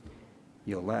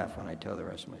 You'll laugh when I tell the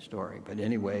rest of my story. But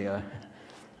anyway,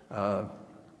 the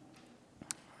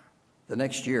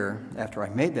next year, after I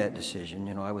made that decision,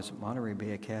 I was at Monterey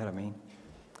Bay Academy,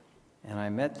 and I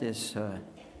met this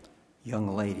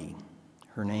young lady.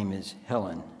 Her name is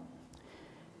Helen.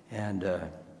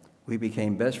 And we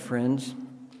became best friends.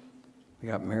 We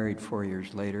got married 4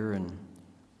 years later, and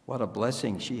what a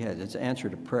blessing she had. It's an answer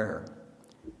to prayer.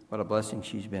 What a blessing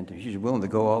she's been to. She's willing to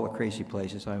go all the crazy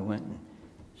places I went, and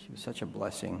she was such a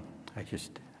blessing. I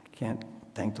just can't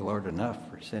thank the Lord enough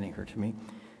for sending her to me.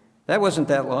 That wasn't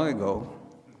that long ago.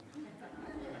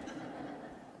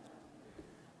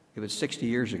 It was 60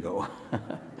 years ago.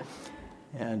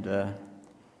 And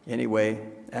anyway,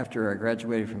 after I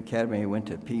graduated from academy, I went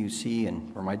to PUC,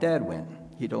 and where my dad went.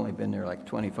 He'd only been there like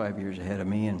 25 years ahead of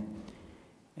me,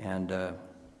 and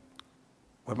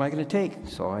what am I going to take?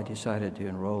 So I decided to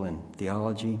enroll in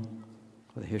theology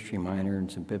with a history minor and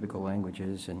some biblical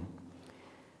languages, and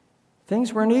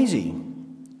things weren't easy.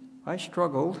 I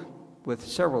struggled with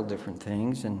several different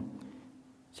things, and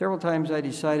several times I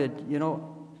decided,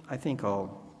 I think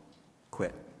I'll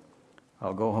quit.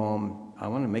 I'll go home. I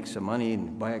want to make some money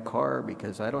and buy a car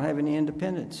because I don't have any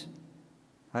independence.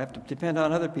 I have to depend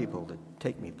on other people to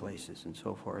take me places and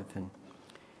so forth. And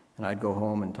I'd go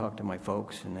home and talk to my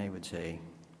folks, and they would say,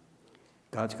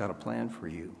 God's got a plan for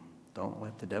you. Don't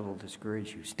let the devil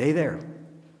discourage you. Stay there.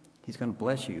 He's going to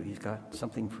bless you. He's got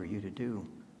something for you to do.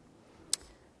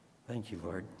 Thank you,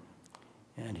 Lord.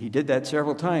 And he did that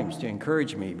several times to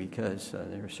encourage me, because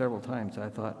there were several times I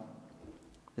thought,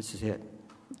 this is it.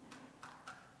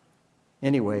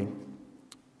 Anyway,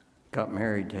 got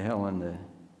married to Helen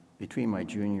between my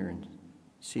junior and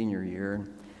senior year.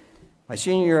 My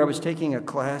senior year, I was taking a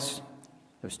class,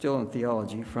 I was still in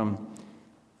theology, from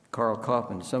Carl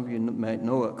Kaufman. Some of you might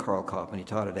know Carl Kaufman. He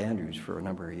taught at Andrews for a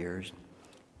number of years.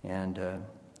 And I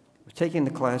was taking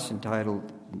the class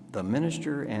entitled The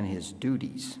Minister and His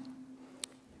Duties.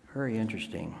 Very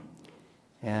interesting.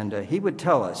 And he would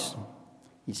tell us,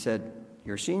 he said,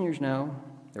 you're seniors now.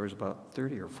 There was about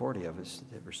 30 or 40 of us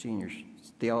that were seniors,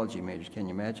 theology majors. Can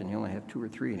you imagine? You only have 2 or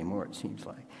 3 anymore, it seems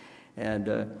like.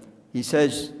 And he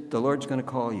says, the Lord's going to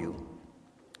call you.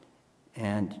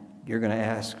 And you're going to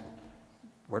ask,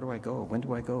 where do I go? When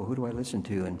do I go? Who do I listen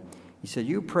to? And he said,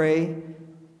 you pray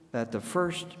that the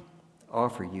first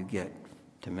offer you get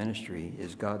to ministry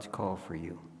is God's call for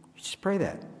you. Just pray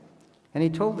that. And he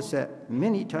told us that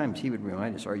many times. He would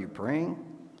remind us, are you praying?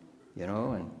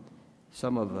 And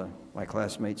some of my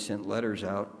classmates sent letters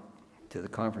out to the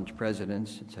conference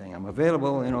presidents saying, I'm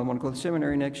available, I want to go to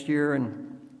seminary next year.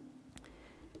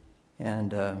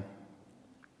 And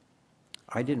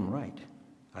I didn't write.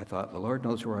 I thought, the Lord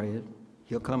knows where I am.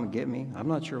 He'll come and get me. I'm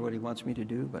not sure what he wants me to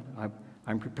do, but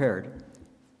I'm prepared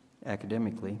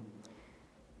academically.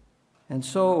 And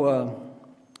so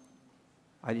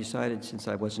I decided, since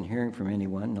I wasn't hearing from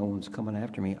anyone, no one's coming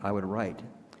after me, I would write.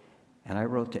 And I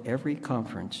wrote to every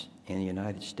conference in the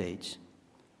United States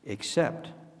except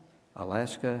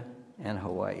Alaska and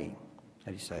Hawaii.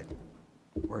 I decided,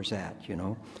 where's that,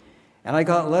 And I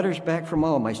got letters back from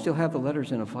all of them. I still have the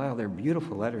letters in a file. They're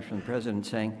beautiful letters from the president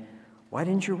saying, why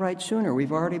didn't you write sooner?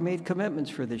 We've already made commitments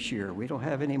for this year. We don't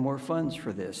have any more funds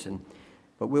for this,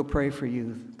 but we'll pray for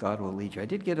you. God will lead you. I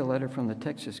did get a letter from the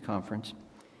Texas conference.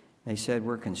 They said,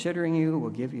 we're considering you.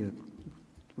 We'll give you,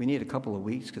 we need a couple of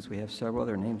weeks because we have several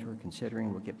other names we're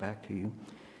considering. We'll get back to you.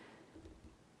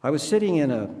 I was sitting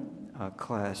in a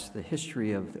class, the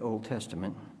history of the Old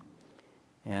Testament,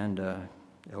 and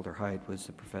Elder Hyde was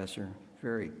the professor.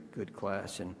 Very good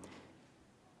class. And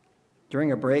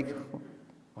during a break,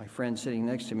 my friend sitting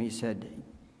next to me said,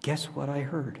 guess what I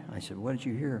heard? I said, what did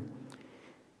you hear?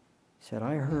 He said,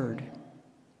 I heard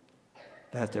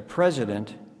that the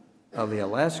president of the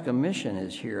Alaska mission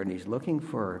is here, and he's looking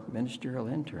for a ministerial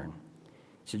intern.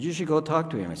 He said, you should go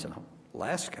talk to him. I said,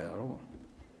 Alaska?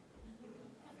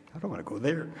 I don't want to go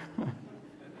there.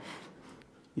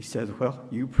 He said, well,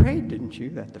 you prayed, didn't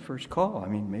you, at the first call? I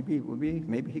mean, maybe it will be,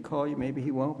 maybe he called you, maybe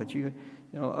he won't, but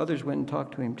others went and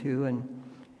talked to him too, and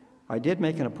I did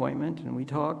make an appointment, and we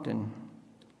talked, and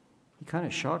he kind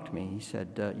of shocked me. He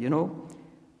said,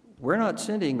 we're not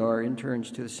sending our interns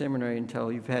to the seminary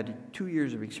until you've had 2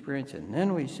 years of experience, and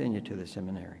then we send you to the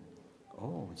seminary.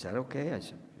 Oh, is that okay? I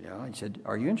said, yeah. He said,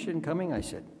 are you interested in coming? I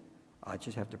said, I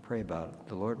just have to pray about it.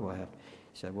 The Lord will have.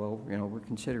 He said, well, we're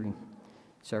considering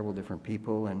several different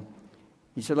people, and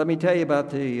he said, let me tell you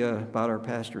about our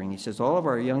pastoring. He says, all of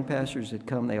our young pastors that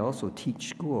come, they also teach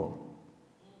school.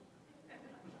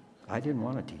 I didn't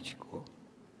want to teach school.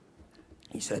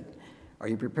 He said, are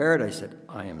you prepared? I said,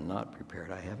 I am not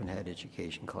prepared. I haven't had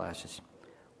education classes.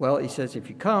 Well, he says, if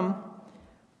you come,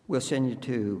 we'll send you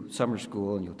to summer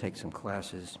school and you'll take some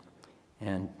classes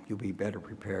and you'll be better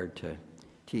prepared to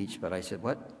teach. But I said,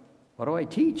 what do I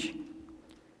teach?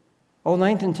 Oh,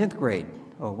 9th and 10th grade.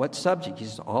 Oh, what subject? He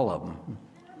says, all of them.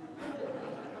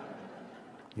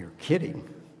 You're kidding.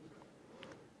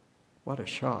 What a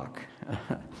shock.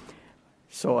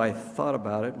 So I thought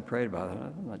about it and prayed about it.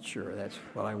 I'm not sure that's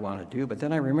what I want to do. But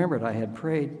then I remembered I had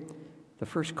prayed, the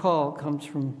first call comes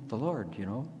from the Lord,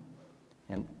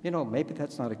 And, maybe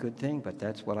that's not a good thing, but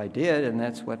that's what I did, and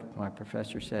that's what my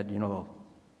professor said,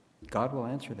 God will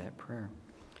answer that prayer.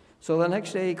 So the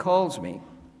next day he calls me.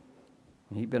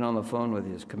 He'd been on the phone with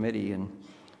his committee, and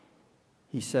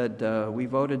he said, we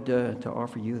voted to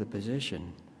offer you the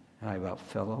position. And I about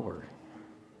fell over.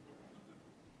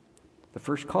 The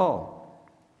first call,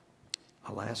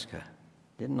 Alaska.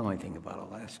 Didn't know anything about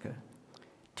Alaska.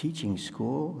 Teaching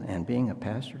school and being a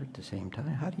pastor at the same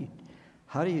time.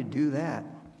 How do you do that?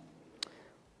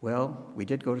 Well, we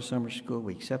did go to summer school.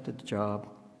 We accepted the job.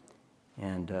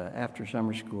 And after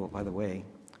summer school, by the way,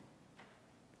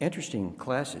 interesting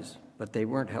classes, but they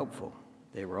weren't helpful.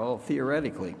 They were all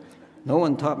theoretically. No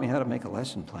one taught me how to make a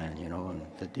lesson plan, and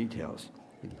the details.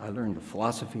 I learned the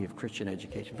philosophy of Christian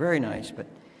education. Very nice, but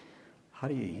how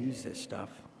do you use this stuff?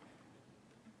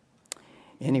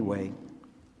 Anyway,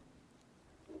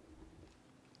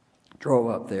 drove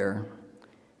up there.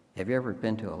 Have you ever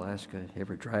been to Alaska? You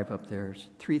ever drive up there? It's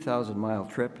a 3,000-mile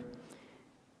trip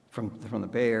from the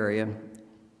Bay Area,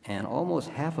 and almost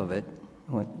half of it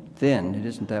went thin. It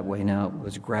isn't that way now. It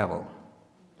was gravel,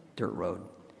 dirt road.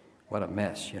 What a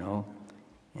mess,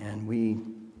 And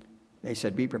they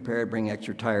said, be prepared, bring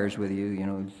extra tires with you.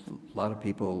 A lot of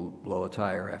people blow a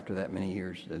tire after that many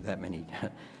years, that many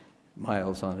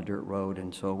miles on a dirt road.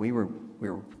 And so we were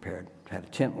prepared. Had a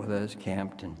tent with us,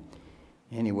 camped. And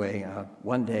anyway,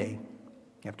 one day,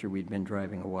 after we'd been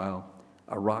driving a while,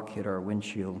 a rock hit our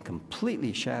windshield and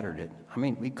completely shattered it. I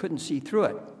mean, we couldn't see through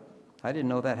it. I didn't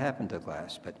know that happened to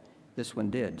glass, but this one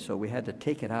did. So we had to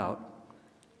take it out.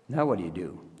 Now what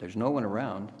do? There's no one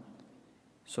around.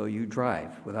 So you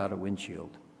drive without a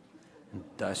windshield, and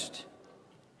dust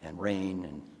and rain,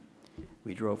 and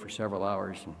we drove for several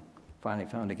hours and finally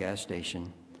found a gas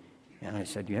station. And I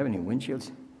said, do you have any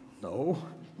windshields? No.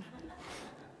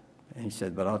 And he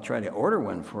said, but I'll try to order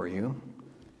one for you.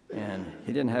 And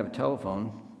he didn't have a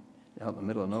telephone out in the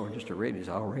middle of nowhere, just a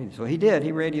radio. All radio. So he did.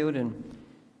 He radioed, and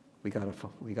we got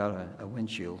a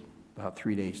windshield about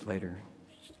 3 days later,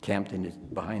 camped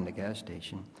behind the gas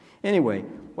station. Anyway,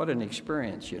 what an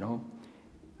experience,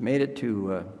 Made it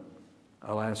to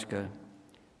Alaska,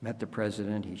 met the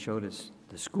president. He showed us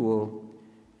the school,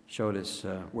 showed us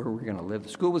where we were going to live. The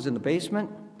school was in the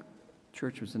basement,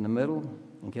 church was in the middle,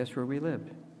 and guess where we lived?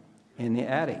 In the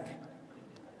attic,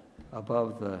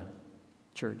 above the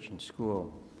church and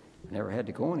school. I never had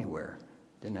to go anywhere.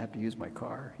 Didn't have to use my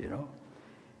car,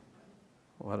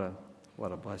 What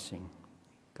a blessing.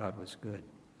 God was good.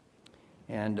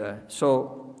 And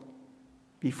so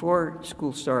before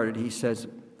school started, he says,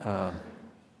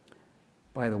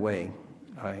 by the way,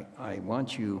 I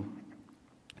want you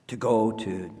to go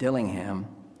to Dillingham.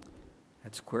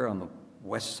 That's square on the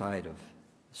west side of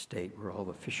the state where all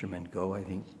the fishermen go. I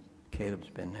think Caleb's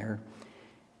been there.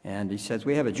 And he says,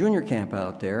 we have a junior camp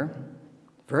out there,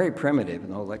 very primitive,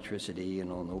 no electricity,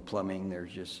 no plumbing.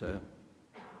 There's just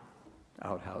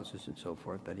outhouses and so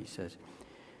forth. But he says,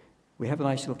 we have a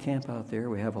nice little camp out there.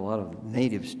 We have a lot of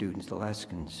native students,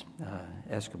 Alaskans,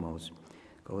 Eskimos,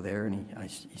 go there. And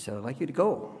he said, I'd like you to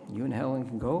go. You and Helen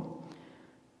can go.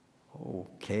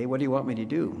 Okay, what do you want me to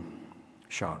do?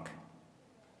 Shock.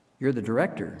 You're the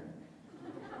director.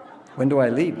 When do I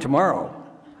leave? Tomorrow.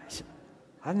 I said,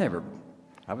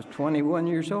 I was 21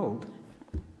 years old.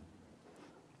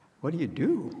 What do you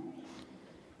do?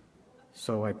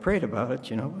 So I prayed about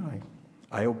it,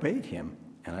 I obeyed him.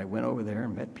 And I went over there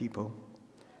and met people.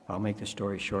 I'll make the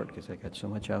story short because I got so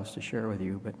much else to share with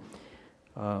you,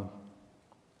 but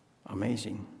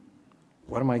amazing.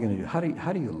 What am I going to do? How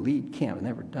do you lead camp? I've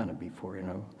never done it before,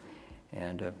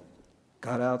 And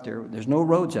got out there. There's no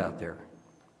roads out there.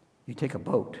 You take a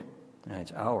boat, and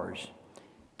it's hours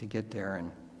to get there,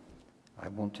 and I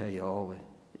won't tell you all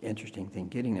the interesting thing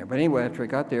getting there. But anyway, after I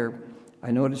got there, I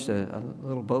noticed a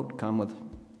little boat come with a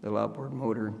little outboard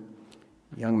motor.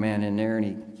 Young man in there, and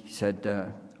he said,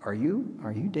 are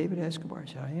you David Escobar?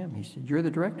 I said, I am. He said, you're the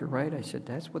director, right? I said,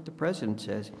 that's what the president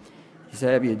says. He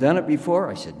said, have you done it before?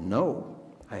 I said, no,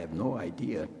 I have no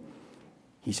idea.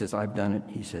 He says, I've done it.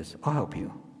 He says, I'll help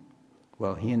you.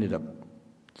 Well, he ended up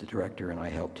the director, and I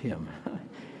helped him.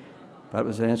 That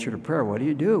was the answer to prayer. What do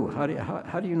you do? How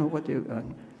do you know what to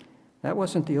That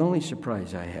wasn't the only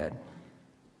surprise I had.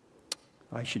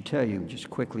 I should tell you just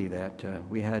quickly that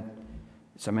we had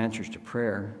some answers to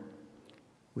prayer.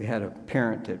 We had a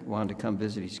parent that wanted to come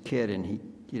visit his kid, and he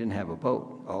didn't have a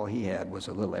boat. All he had was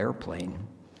a little airplane.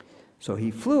 So he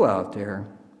flew out there,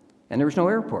 and there was no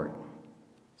airport.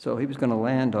 So he was going to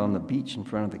land on the beach in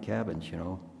front of the cabins,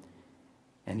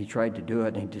 And he tried to do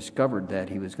it, and he discovered that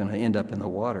he was going to end up in the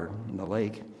water, in the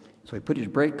lake. So he put his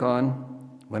brake on,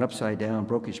 went upside down,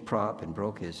 broke his prop, and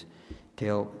broke his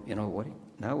tail.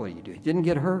 Now what do you do? He didn't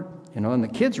get hurt, and the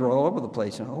kids were all over the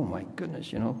place, and oh my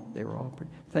goodness, they were all,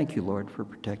 thank you, Lord, for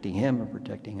protecting him and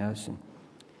protecting us. And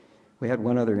We had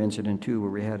one other incident, too, where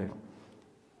we had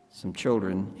some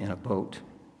children in a boat.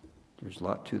 There's a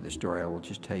lot to the story. I will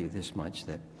just tell you this much,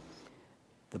 that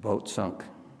the boat sunk,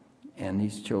 and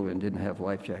these children didn't have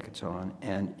life jackets on,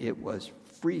 and it was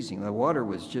freezing. The water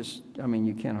was just, I mean,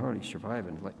 you can't hardly survive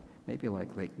in, maybe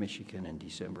like Lake Michigan in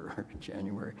December or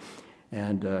January.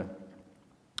 And the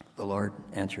Lord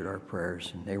answered our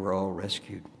prayers, and they were all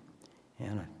rescued.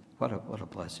 And what a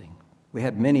blessing. We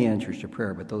had many answers to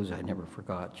prayer, but those I never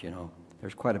forgot, you know.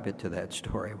 There's quite a bit to that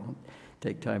story. I won't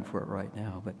take time for it right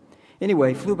now. But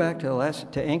anyway, flew back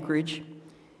to Anchorage,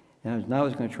 and I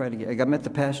was going to try to I met the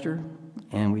pastor,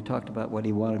 and we talked about what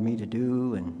he wanted me to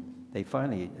do, and they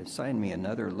finally assigned me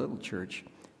another little church.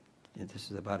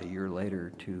 This is about a year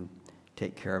later to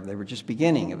take care of. They were just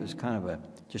beginning. It was kind of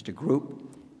just a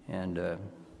group, and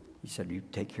he said, you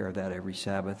take care of that every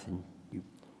Sabbath, and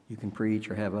you can preach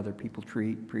or have other people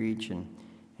preach, and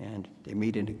they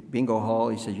meet in a bingo hall.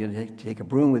 He said, you take a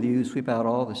broom with you, sweep out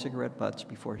all the cigarette butts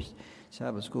before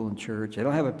Sabbath school and church. They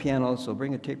don't have a piano, so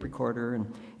bring a tape recorder.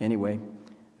 And anyway,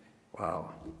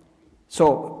 wow.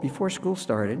 So before school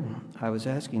started, I was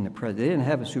asking the president. They didn't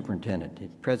have a superintendent. The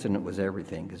president was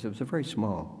everything, because it was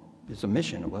it was a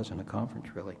mission. It wasn't a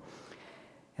conference, really.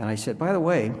 And I said, by the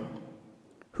way,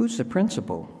 who's the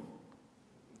principal?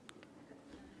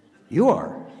 You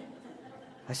are.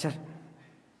 I said,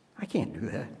 I can't do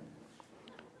that.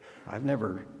 I've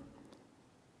never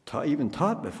even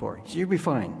taught before. He said, you'll be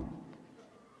fine.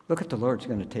 Look at the Lord's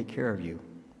going to take care of you.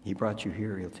 He brought you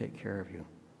here. He'll take care of you.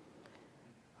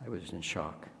 I was in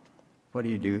shock. What do?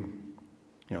 You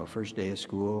know, first day of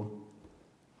school,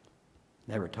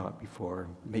 never taught before,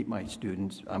 meet my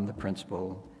students. I'm the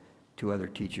principal, 2 other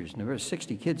teachers. And there were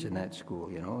 60 kids in that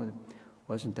school, you know. It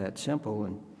wasn't that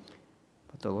simple,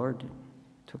 but the Lord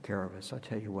took care of us. I'll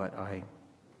tell you what, I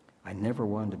never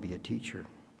wanted to be a teacher,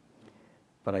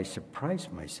 but I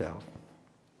surprised myself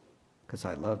because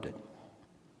I loved it.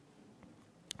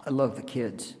 I loved the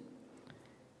kids.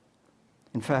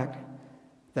 In fact,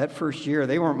 that first year,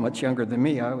 they weren't much younger than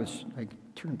me. I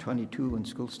turned 22 when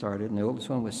school started, and the oldest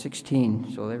one was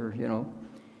 16, so they were, you know.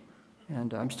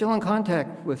 And I'm still in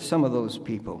contact with some of those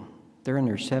people. They're in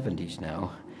their 70s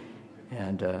now,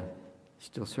 and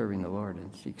still serving the Lord,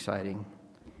 and it's exciting.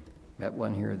 Met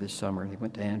one here this summer. They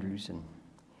went to Andrews, and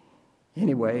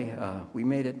anyway, we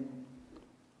made it,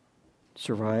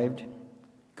 survived,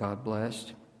 God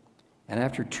blessed. And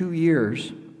after 2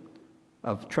 years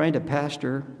of trying to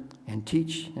pastor and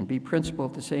teach and be principal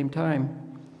at the same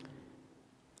time,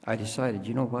 I decided,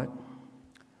 you know what?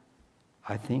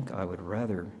 I think I would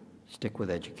rather stick with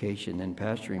education than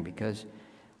pastoring, because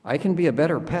I can be a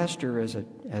better pastor as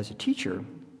a teacher,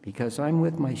 because I'm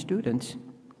with my students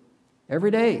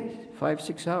every day,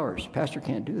 5-6 hours. Pastor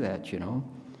can't do that, you know.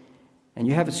 And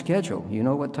you have a schedule. You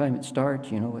know what time it starts.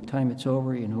 You know what time it's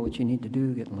over. You know what you need to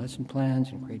do, getting lesson plans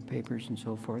and grade papers and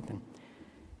so forth. And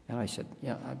I said,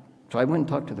 yeah. So I went and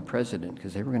talked to the president,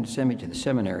 because they were going to send me to the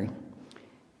seminary.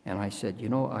 And I said, you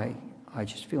know, I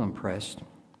just feel impressed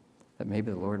that maybe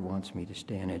the Lord wants me to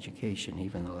stay in education,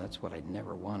 even though that's what I'd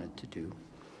never wanted to do.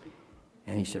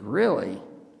 And he said, really?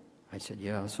 I said,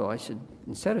 yeah. So I said,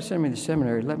 instead of sending me to the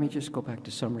seminary, let me just go back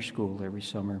to summer school every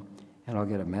summer, and I'll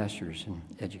get a master's in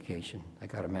education. I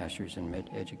got a master's in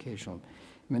educational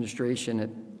administration at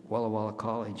Walla Walla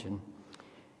College,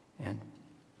 and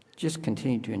just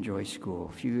continued to enjoy school.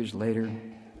 A few years later,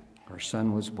 our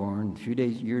son was born. A few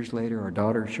years later, our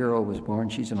daughter Cheryl was born.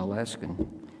 She's an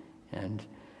Alaskan, and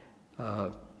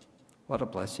what a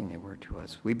blessing they were to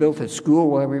us. We built a school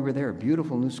while we were there, a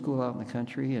beautiful new school out in the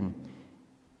country, and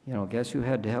you know, guess who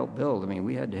had to help build? I mean,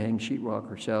 we had to hang sheetrock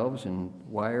ourselves and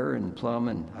wire and plumb,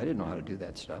 and I didn't know how to do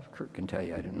that stuff. Kurt can tell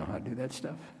you I didn't know how to do that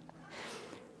stuff.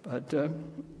 But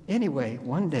anyway,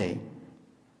 one day,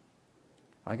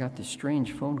 I got this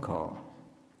strange phone call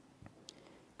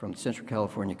from the Central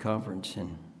California Conference,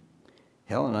 and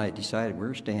Helen and I decided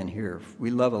we're staying here.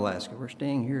 We love Alaska. We're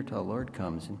staying here till the Lord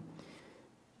comes. And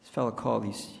this fellow called.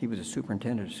 He was a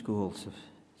superintendent of schools of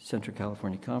Central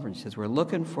California Conference. He says, we're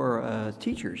looking for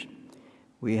teachers.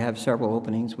 We have several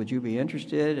openings. Would you be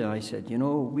interested? And I said, you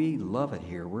know, we love it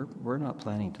here. We're not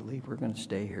planning to leave. We're going to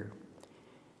stay here.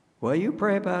 Well, you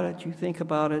pray about it. You think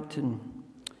about it. And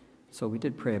so we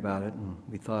did pray about it, and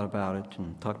we thought about it,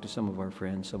 and talked to some of our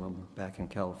friends, some of them back in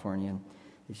California. And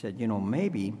they said, you know,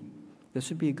 maybe this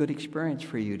would be a good experience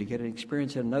for you to get an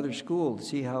experience at another school, to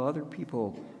see how other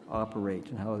people operate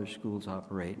and how other schools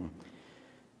operate. And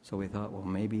so we thought, well,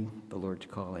 maybe the Lord's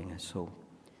calling us. So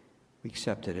we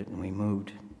accepted it, and we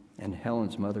moved. And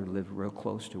Helen's mother lived real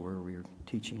close to where we were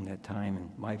teaching that time, and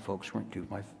my folks weren't too.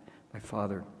 My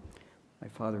father My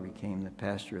father became the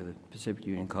pastor of the Pacific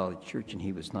Union College Church, and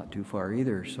he was not too far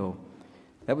either, so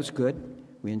that was good.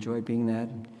 We enjoyed being that.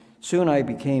 Soon I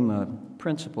became a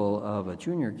principal of a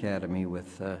junior academy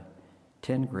with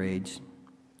 10 grades,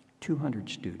 200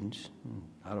 students,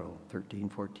 I don't know, 13,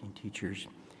 14 teachers,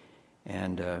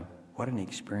 and what an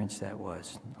experience that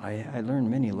was. I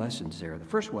learned many lessons there. The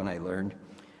first one I learned,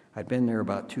 I'd been there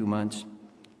about 2 months,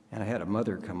 and I had a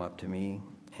mother come up to me,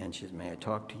 and she said, "May I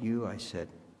talk to you?" I said,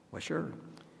 "Well, sure."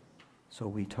 So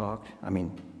we talked.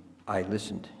 I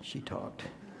listened. She talked.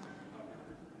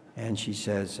 And she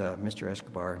says, "Mr.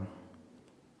 Escobar,"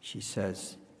 she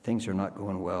says, "things are not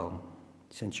going well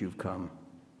since you've come."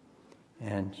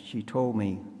 And she told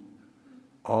me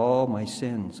all my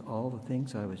sins, all the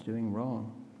things I was doing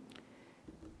wrong.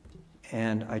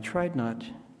 And I tried not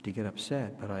to get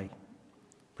upset, but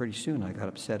pretty soon I got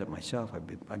upset at myself.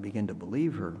 I began to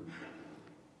believe her.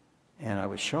 And I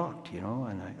was shocked,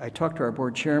 and I talked to our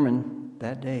board chairman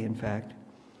that day, in fact,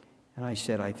 and I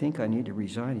said, "I think I need to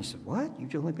resign." He said, "What?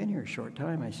 You've only been here a short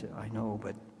time." I said, "I know,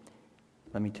 but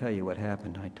let me tell you what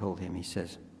happened." I told him. He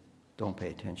says, "Don't pay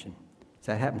attention."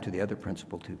 That happened to the other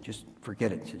principal, too. Just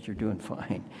forget it. He says, "You're doing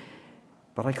fine."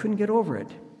 But I couldn't get over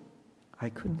it.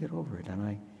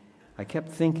 And I kept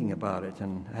thinking about it,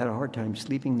 and I had a hard time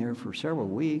sleeping there for several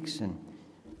weeks, and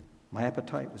my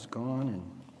appetite was gone, and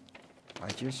I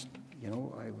just,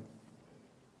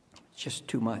 it's just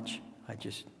too much.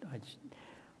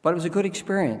 But it was a good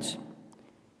experience,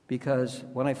 because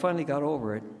when I finally got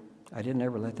over it, I didn't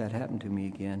ever let that happen to me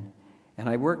again. And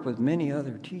I worked with many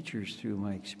other teachers through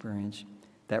my experience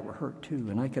that were hurt too,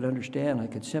 and I could understand, I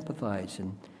could sympathize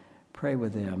and pray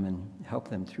with them and help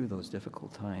them through those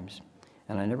difficult times.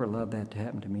 And I never allowed that to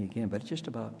happen to me again, but it just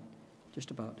about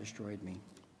destroyed me.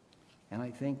 And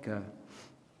I think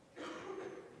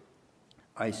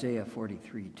Isaiah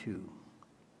 43:2,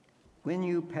 "When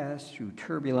you pass through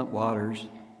turbulent waters,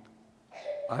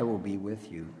 I will be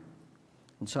with you."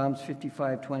 In Psalms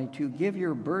 55:22, "Give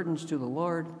your burdens to the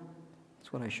Lord."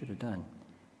 That's what I should have done.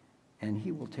 "And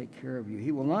he will take care of you.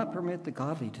 He will not permit the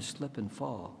godly to slip and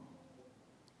fall."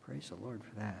 Praise the Lord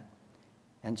for that.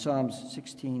 And Psalms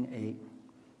 16:8,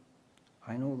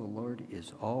 "I know the Lord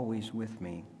is always with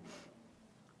me.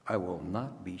 I will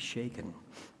not be shaken."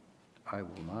 I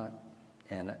will not.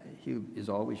 And he is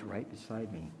always right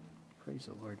beside me. Praise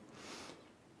the Lord.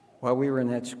 While we were in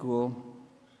that school,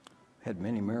 we had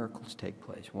many miracles take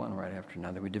place, one right after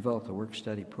another. We developed a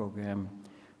work-study program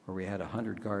where we had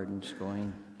 100 gardens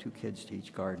going, 2 kids to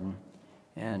each garden,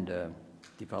 and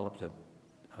developed a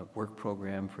work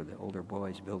program for the older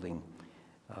boys, building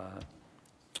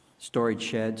storage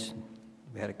sheds.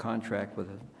 We had a contract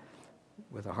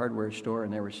with a hardware store,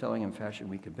 and they were selling them fashion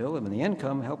we could build them, and the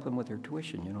income helped them with their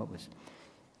tuition. It was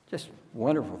just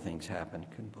wonderful things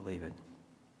happened. Couldn't believe it.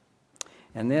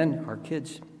 And then our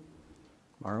kids,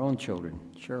 our own children,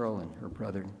 Cheryl and her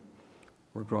brother,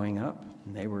 were growing up,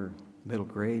 and they were middle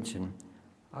grades, and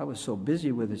I was so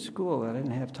busy with the school that I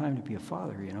didn't have time to be a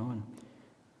father, and Helen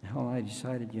and I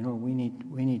decided, we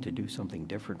need to do something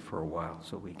different for a while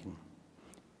so we can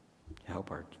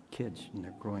help our kids when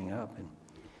they're growing up. And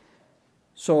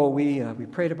so we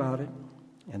prayed about it,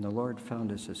 and the Lord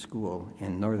found us a school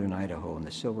in northern Idaho, in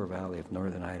the Silver Valley of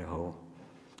northern Idaho,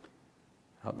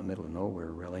 out in the middle of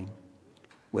nowhere, really,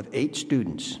 with 8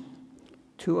 students.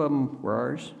 2 of them were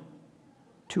ours,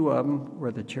 2 of them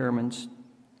were the chairman's,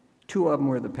 2 of them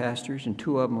were the pastors, and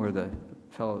 2 of them were the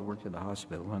fellow that worked in the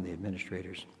hospital, one of the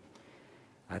administrators.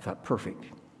 I thought, perfect.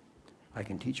 I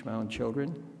can teach my own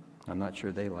children. I'm not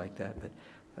sure they like that, but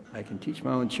I can teach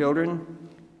my own children,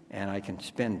 and I can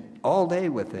spend all day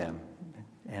with them.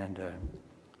 And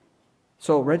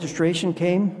so registration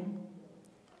came.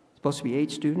 Supposed to be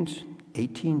 8 students.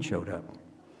 18 showed up.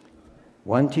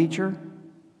 1 teacher,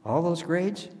 all those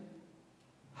grades.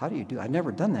 How do you do? I'd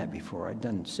never done that before. I'd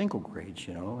done single grades,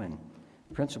 and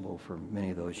principal for many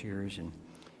of those years,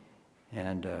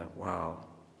 and wow.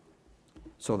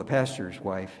 So the pastor's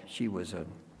wife, she was a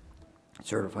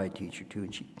certified teacher too,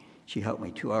 and she helped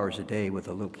me 2 hours a day with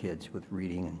the little kids with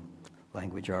reading and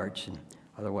language arts, and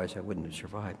otherwise I wouldn't have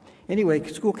survived. Anyway,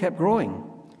 school kept growing,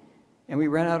 and we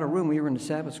ran out of room. We were in the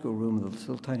Sabbath school room of this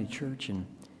little tiny church,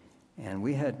 and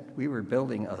we were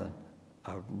building a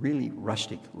really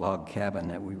rustic log cabin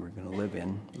that we were going to live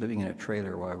in, living in a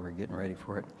trailer while we were getting ready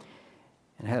for it.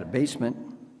 And it had a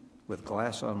basement with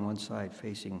glass on one side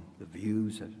facing the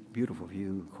views, a beautiful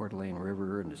view, Coeur d'Alene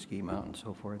River and the ski mountain and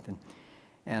so forth.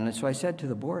 And so I said to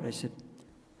the board, I said,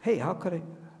 "Hey,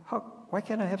 why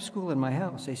can't I have school in my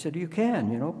house?" They said, "You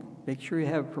can, make sure you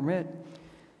have a permit."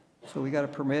 So we got a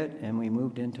permit, and we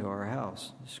moved into our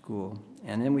house, the school.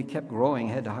 And then we kept growing,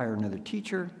 had to hire another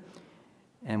teacher,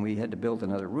 and we had to build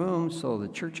another room. So the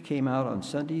church came out on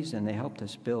Sundays, and they helped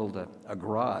us build a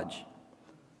garage.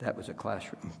 That was a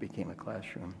classroom, became a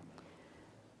classroom.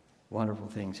 Wonderful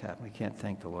things happen. We can't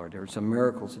thank the Lord. There are some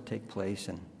miracles that take place,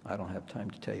 and I don't have time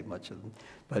to tell you much of them.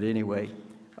 But anyway,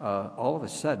 all of a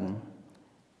sudden,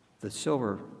 the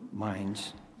silver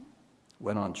mines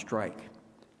went on strike,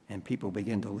 and people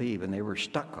began to leave, and they were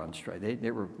stuck on strike.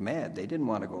 They were mad. They didn't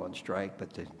want to go on strike,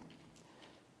 but the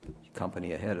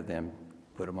company ahead of them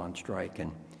put them on strike.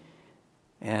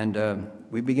 And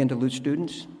we began to lose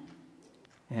students,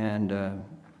 and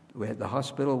the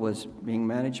hospital was being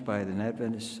managed by the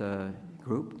Adventist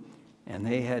group, and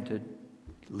they had to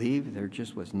leave. There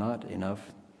just was not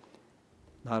enough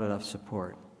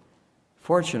support.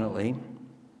 Fortunately,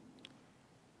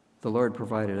 the Lord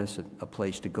provided us a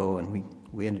place to go, and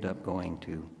we ended up going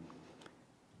to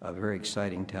a very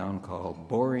exciting town called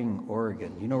Boring,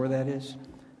 Oregon. You know where that is?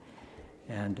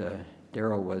 And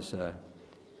Darrell was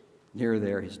near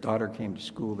there. His daughter came to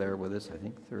school there with us, I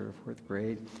think 3rd or 4th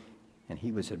grade, and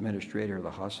he was administrator of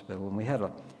the hospital. And we had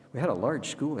a large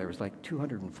school there. It was like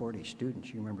 240 students.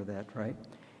 You remember that, right?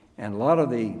 And a lot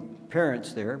of the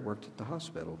parents there worked at the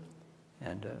hospital.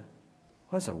 And it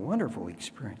was a wonderful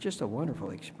experience, just a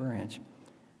wonderful experience.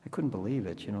 I couldn't believe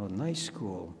it. You know, nice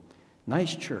school,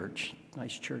 nice church,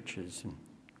 nice churches, and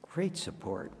great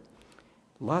support.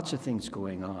 Lots of things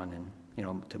going on. And, you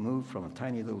know, to move from a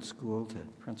tiny little school to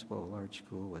principal of a large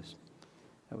school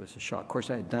that was a shock. Of course,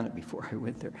 I had done it before I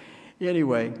went there.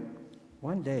 Anyway,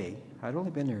 one day, I'd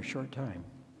only been there a short time,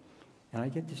 and I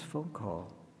get this phone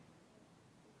call.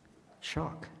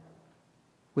 Shock.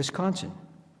 Wisconsin.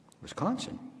 He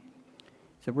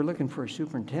said, we're looking for a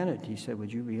superintendent. He said,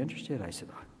 would you be interested? I said,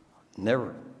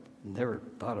 never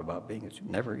thought about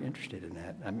never interested in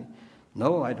that. I mean,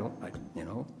 no, I don't,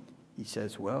 He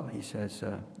says,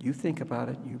 you think about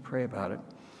it, you pray about it.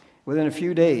 Within a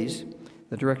few days,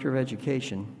 the director of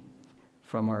education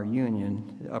from our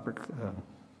union,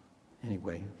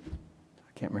 anyway,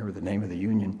 I can't remember the name of the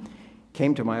union,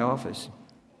 came to my office,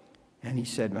 and he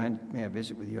said, may I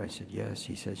visit with you? I said, yes.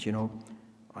 He says,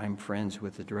 I'm friends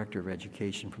with the director of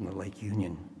education from the Lake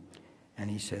Union. And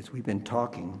he says, we've been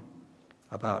talking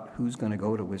about who's going to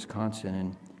go to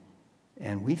Wisconsin,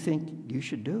 and we think you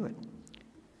should do it.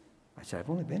 I said, I've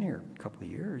only been here a couple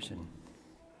of years, and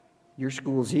your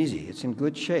school's easy. It's in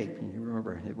good shape. And you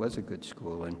remember, it was a good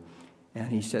school. And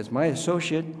he says, my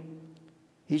associate,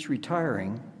 he's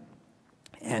retiring,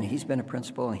 and he's been a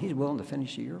principal, and he's willing to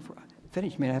finish the year.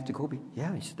 Finish, I have to go.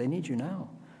 Yeah, he said, they need you now.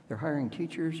 They're hiring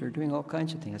teachers. They're doing all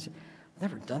kinds of things. I said, I've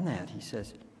never done that. He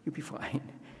says, you'll be fine.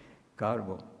 God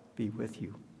will be with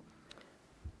you.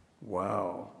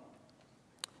 Wow.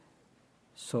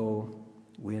 So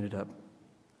we ended up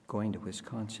going to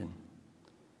Wisconsin.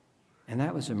 And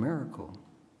that was a miracle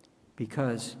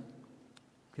because,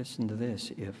 listen to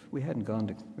this, if we hadn't gone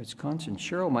to Wisconsin,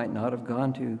 Cheryl might not have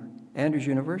gone to Andrews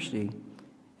University.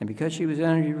 And because she was at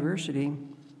Andrews University,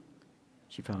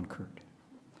 she found Kurt.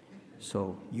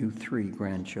 So you 3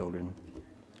 grandchildren,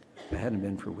 if it hadn't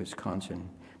been for Wisconsin.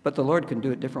 But the Lord can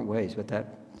do it different ways, but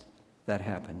that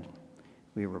happened.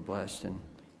 We were blessed. And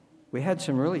we had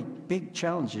some really big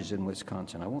challenges in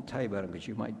Wisconsin. I won't tell you about them because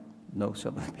you might know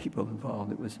some of the people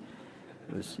involved.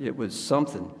 It was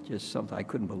something, just something. I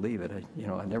couldn't believe it.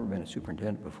 I'd never been a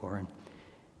superintendent before.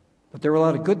 But there were a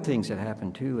lot of good things that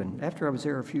happened too. And after I was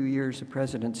there a few years, the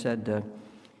president said,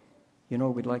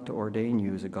 we'd like to ordain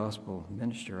you as a gospel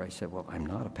minister. I said, well, I'm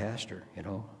not a pastor,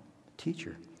 a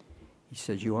teacher. He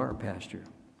says, you are a pastor.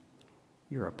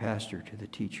 You're a pastor to the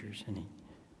teachers. And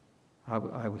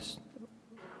I was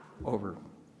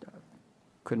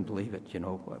couldn't believe it,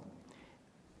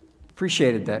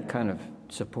 appreciated that kind of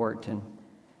support. And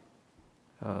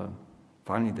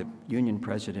finally, the union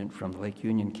president from Lake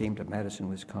Union came to Madison,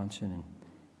 Wisconsin, and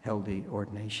held the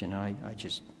ordination. I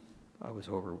was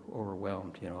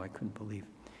overwhelmed. I couldn't believe.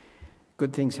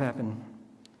 Good things happen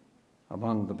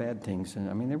among the bad things.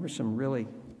 And there were some really,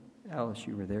 Alice,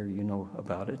 you were there, you know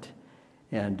about it.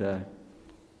 And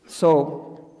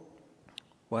so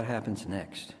what happens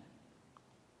next?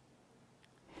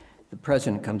 The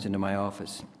president comes into my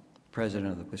office,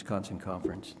 president of the Wisconsin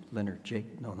Conference, not Leonard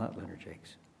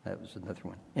Jakes. That was another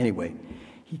one. Anyway,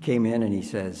 he came in and he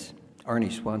says,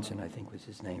 Arnie Swanson, I think was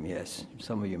his name, yes.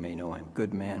 Some of you may know him,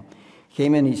 good man. He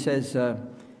came in, he says,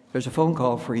 there's a phone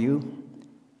call for you.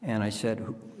 And I said,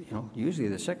 usually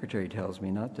the secretary tells me,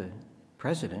 not the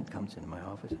president comes into my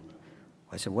office.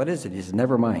 I said, what is it? He said,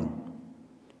 never mind.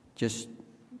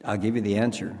 I'll give you the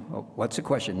answer. Oh, what's the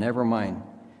question? Never mind.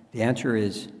 The answer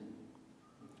is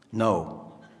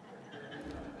no.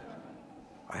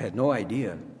 I had no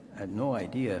idea.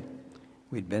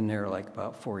 We'd been there like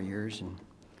about 4 years, and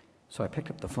so I picked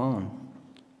up the phone.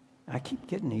 I keep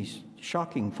getting these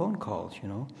shocking phone calls,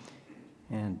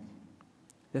 and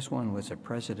this one was a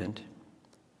president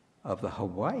of the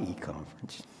Hawaii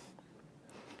conference.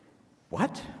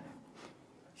 What?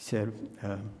 He said,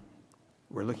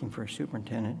 we're looking for a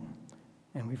superintendent,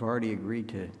 and we've already agreed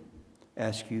to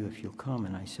ask you if you'll come.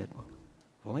 And I said, well,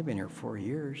 I've only been here 4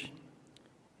 years.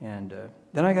 And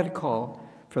then I got a call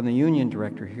from the union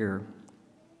director here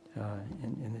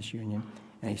in this union,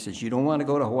 and he says, you don't want to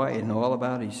go to Hawaii and know all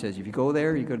about it. He says, if you go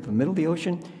there, you go to the middle of the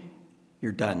ocean,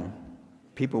 you're done.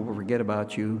 People will forget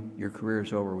about you. Your career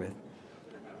is over with.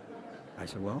 I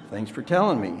said, well, thanks for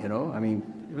telling me, I mean,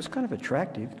 it was kind of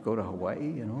attractive to go to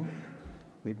Hawaii,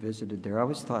 We visited there. I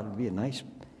always thought it'd be a nice,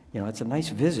 it's a nice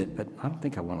visit, but I don't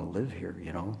think I want to live here,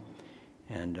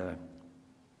 And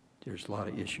there's a lot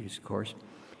of issues, of course.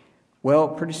 Well,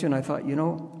 pretty soon I thought,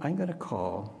 I'm going to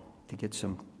call to get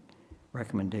some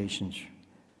recommendations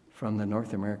from the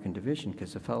North American Division,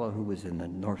 because the fellow who was in the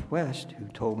Northwest who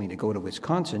told me to go to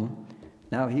Wisconsin,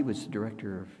 now he was the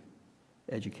director of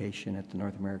education at the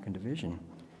North American Division.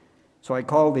 So I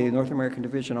called the North American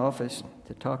Division office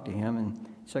to talk to him, and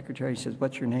the secretary says,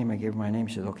 what's your name? I gave her my name.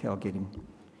 She says, okay, I'll get him.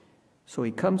 So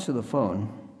he comes to the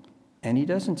phone, and he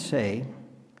doesn't say,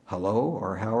 hello,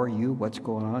 or how are you, what's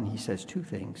going on? He says two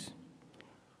things.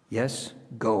 Yes,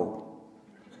 go.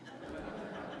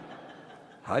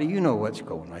 How do you know what's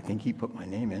going? I think he put my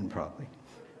name in probably.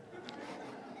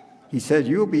 He said,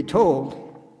 you'll be told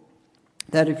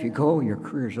that if you go, your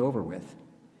career's over with.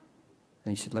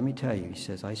 And he said, let me tell you, he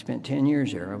says, I spent 10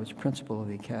 years there. I was principal of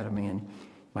the academy, and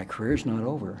my career's not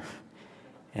over.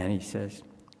 And he says,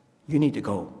 you need to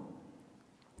go.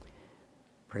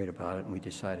 Prayed about it, and we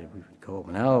decided we would go.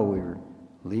 But now we were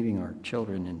leaving our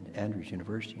children in Andrews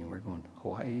University, and we're going to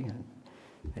Hawaii, and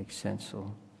it makes sense.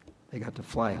 So they got to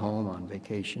fly home on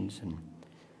vacations, and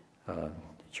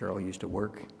Cheryl used to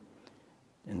work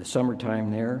in the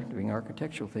summertime there, doing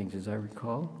architectural things, as I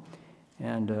recall.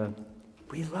 And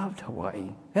we loved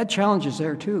Hawaii. Had challenges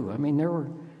there, too. I mean, there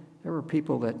were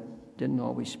people that didn't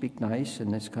always speak nice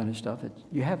and this kind of stuff.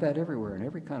 You have that everywhere, in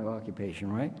every kind of occupation,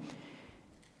 right?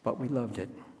 But we loved it.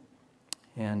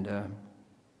 And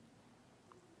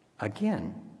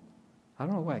again, I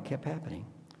don't know why it kept happening,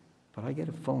 but I get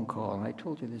a phone call, and I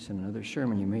told you this in another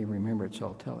sermon. You may remember it, so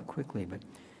I'll tell it quickly. But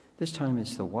this time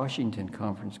it's the Washington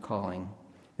conference calling.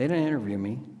 They didn't interview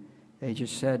me. They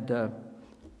just said,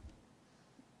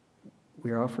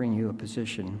 we're offering you a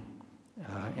position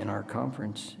in our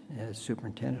conference as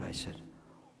superintendent. I said,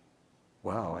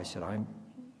 wow. I said,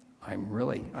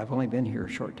 I've only been here a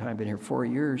short time, been here 4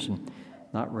 years and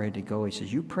not ready to go. He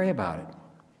says, you pray about it.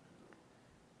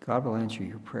 God will answer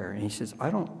your prayer. And he says, I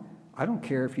don't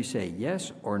care if you say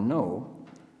yes or no.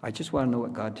 I just want to know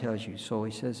what God tells you. So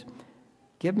he says,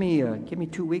 give me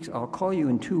 2 weeks. I'll call you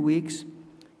in 2 weeks,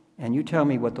 and you tell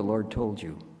me what the Lord told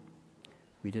you.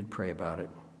 We did pray about it,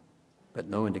 but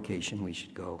no indication we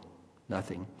should go.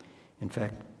 Nothing. In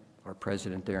fact, our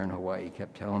president there in Hawaii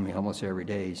kept telling me almost every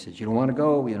day, he says, you don't want to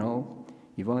go,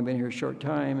 you've only been here a short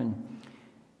time. And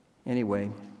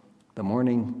anyway, the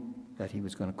morning that he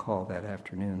was going to call that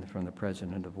afternoon from the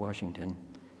president of Washington,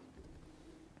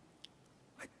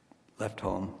 I left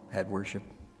home, had worship,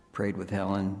 prayed with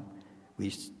Helen.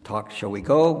 We talked, shall we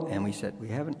go? And we said, we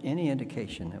haven't any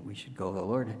indication that we should go. The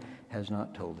Lord has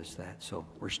not told us that, so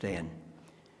we're staying.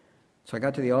 So I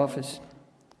got to the office,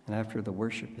 and after the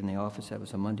worship in the office, that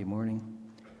was a Monday morning,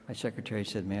 my secretary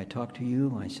said, may I talk to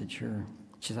you? I said, sure.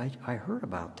 She said, I heard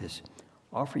about this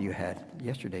offer you had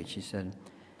yesterday. She said,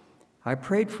 I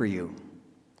prayed for you.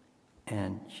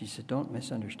 And she said, don't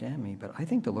misunderstand me, but I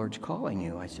think the Lord's calling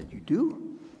you. I said, you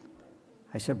do?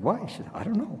 I said, why? She said, I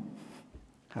don't know.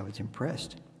 I was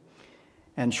impressed.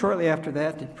 And shortly after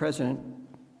that, the president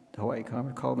of the Hawaii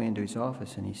Conference called me into his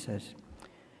office, and he says,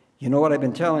 you know what I've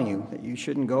been telling you, that you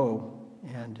shouldn't go,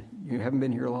 and you haven't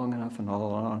been here long enough, and all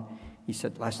along. He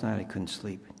said, last night I couldn't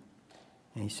sleep.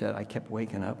 And he said, I kept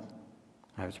waking up.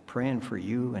 I was praying for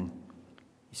you, and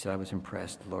he said, I was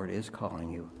impressed. The Lord is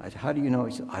calling you. I said, how do you know?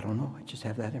 He said, I don't know. I just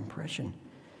have that impression.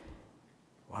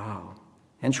 Wow.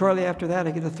 And shortly after that,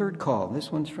 I get a third call.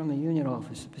 This one's from the union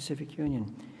office, the Pacific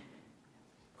Union.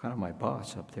 Kind of my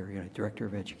boss up there, director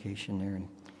of education there. And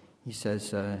he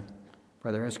says,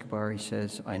 Brother Escobar, he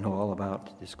says, I know all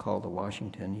about this call to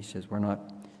Washington. He says, we're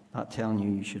not telling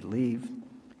you should leave.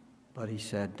 But he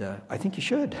said, I think you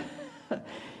should.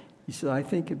 He said, I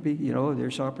think it'd be,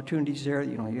 there's opportunities there.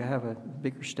 You have a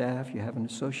bigger staff, you have an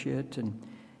associate, and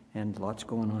and lots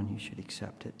going on. You should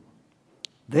accept it.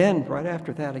 Then, right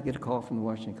after that, I get a call from the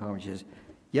Washington Conference. He says,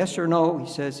 yes or no? He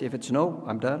says, if it's no,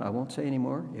 I'm done. I won't say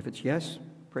anymore. If it's yes,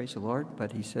 praise the Lord.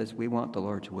 But he says, we want the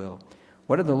Lord's will.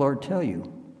 What did the Lord tell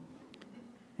you?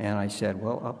 And I said,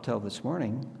 well, up till this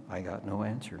morning, I got no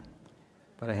answer.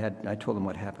 But I told him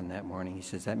what happened that morning. He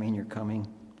says, that mean you're coming?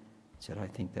 I said, I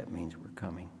think that means we're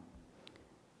coming.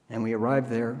 And we arrived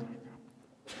there.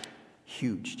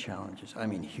 Huge challenges. I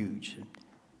mean, huge.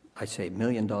 I say $1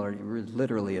 million,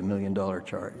 literally $1 million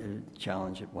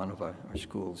challenge at one of our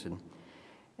schools.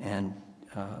 And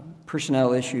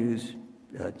personnel issues,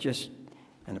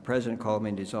 and the president called me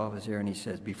into his office there, and he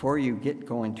says, before you get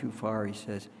going too far, he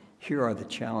says, here are the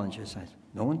challenges.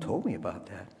 No one told me about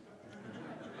that.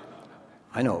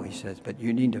 I know, he says, but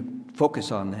you need to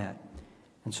focus on that.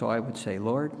 And so I would say,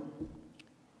 Lord,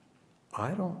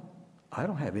 I don't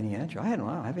have any answer. I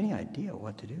don't have any idea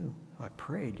what to do. I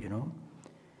prayed,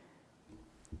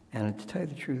 And to tell you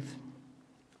the truth,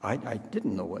 I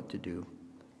didn't know what to do.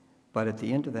 But at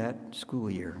the end of that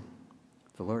school year,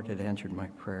 the Lord had answered my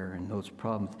prayer, and those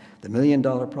problems, the $1 million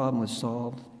problem was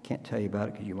solved. Can't tell you about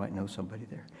it because you might know somebody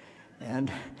there.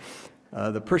 And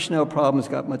the personnel problems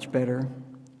got much better.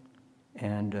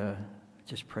 And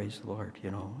just praise the Lord,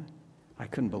 I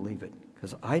couldn't believe it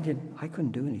because I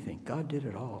couldn't do anything. God did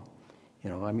it all. I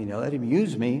let him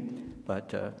use me, but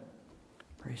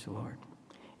praise the Lord.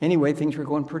 Anyway, things were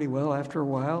going pretty well after a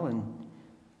while, and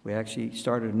we actually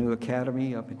started a new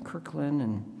academy up in Kirkland,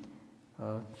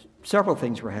 and several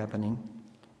things were happening.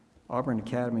 Auburn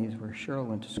Academy is where Cheryl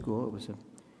went to school. It was a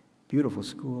beautiful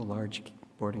school, large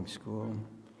boarding school. And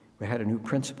we had a new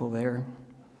principal there.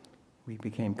 We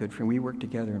became good friends. We worked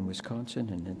together in Wisconsin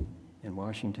and in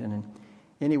Washington. And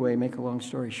anyway, make a long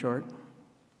story short,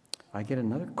 I get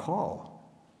another call,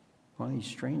 one of these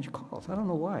strange calls. I don't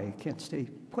know why. I can't stay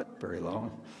put very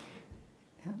long.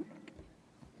 And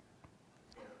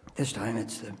this time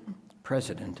it's the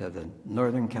president of the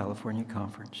Northern California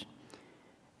Conference.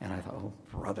 And I thought, oh,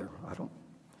 brother,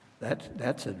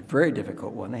 that's a very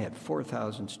difficult one. They had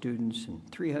 4,000 students and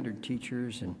 300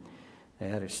 teachers, and they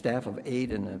had a staff of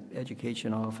 8 in the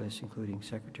education office, including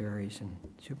secretaries and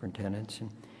superintendents,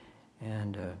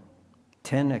 and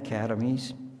 10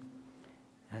 academies.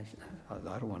 I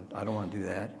don't want to do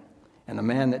that. And the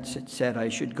man that said I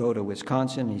should go to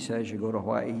Wisconsin, he says you go to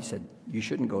Hawaii. He said you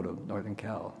shouldn't go to Northern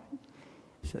Cal.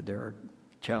 He said there are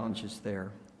challenges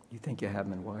there. You think you have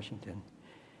them in Washington.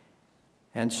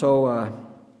 And so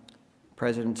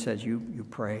President says you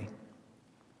pray,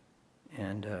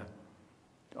 and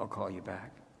I'll call you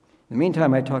back. In the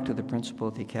meantime, I talked to the principal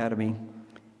at the academy,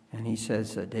 and he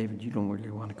says, David, you don't really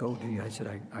want to go, do you? I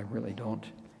said, I really don't.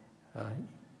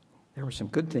 There were some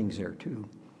good things there, too.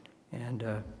 And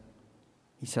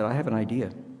he said, I have an idea.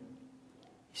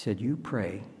 He said, you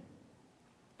pray.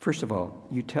 First of all,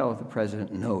 you tell the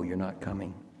president, no, you're not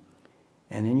coming.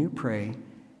 And then you pray,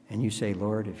 and you say,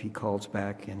 Lord, if he calls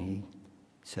back and he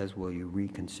says, will you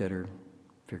reconsider?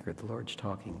 Figure the Lord's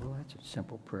talking. Well, that's a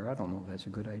simple prayer. I don't know if that's a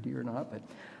good idea or not, but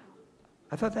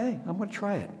I thought, hey, I'm going to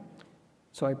try it.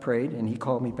 So I prayed, and he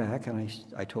called me back, and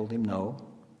I told him no.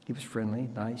 He was friendly,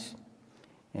 nice,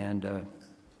 and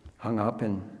hung up.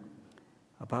 And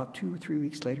about 2 or 3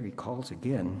 weeks later, he calls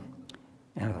again,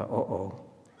 and I thought, uh-oh.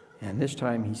 And this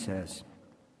time he says,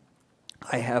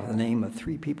 I have the name of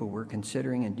 3 people we're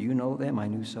considering, and do you know them? I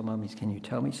knew some of them. He said, can you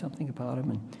tell me something about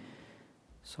them? And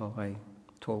so I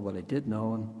told what I did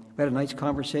know, and we had a nice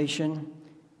conversation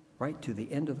right to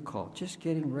the end of the call, just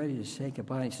getting ready to say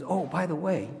goodbye. He said, oh, by the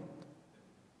way,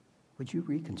 would you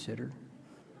reconsider?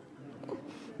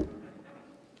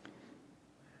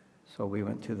 So we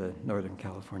went to the Northern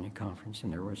California Conference,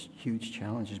 and there was huge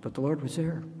challenges, but the Lord was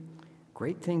there.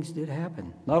 Great things did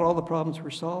happen. Not all the problems were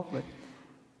solved, but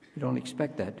you don't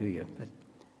expect that, do you? But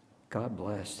God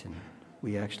blessed, and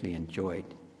we actually enjoyed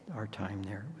our time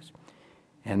there.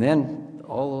 And then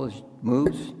all those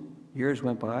moves, years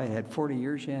went by. I had 40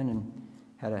 years in and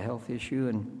had a health issue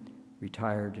and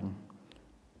retired, and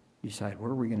decided,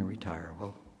 where are we going to retire?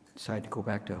 Well, decided to go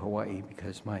back to Hawaii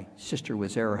because my sister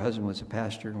was there, her husband was a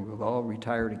pastor, and we would all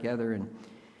retire together. And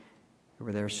we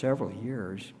were there several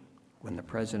years when the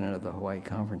president of the Hawaii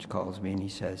Conference calls me, and he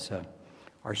says,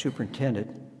 our superintendent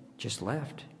just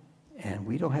left, and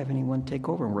we don't have anyone to take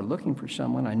over, and we're looking for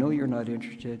someone. I know you're not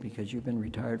interested because you've been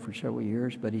retired for several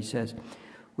years, but he says,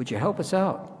 would you help us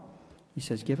out? He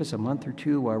says, give us a month or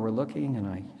 2 while we're looking. And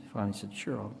I finally said,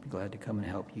 sure, I'll be glad to come and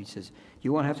help you. He says,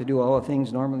 you won't have to do all the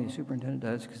things normally a superintendent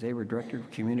does, because they were director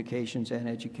of communications and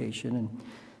education and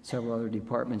several other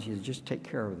departments. He said, just take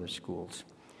care of the schools.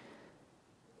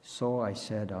 So I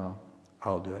said,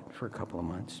 I'll do it for a couple of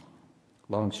months.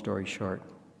 Long story short,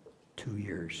 2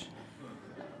 years.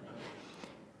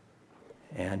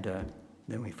 And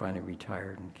then we finally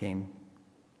retired and came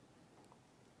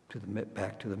to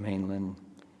back to the mainland.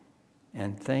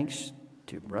 And thanks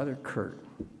to Brother Kurt,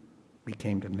 we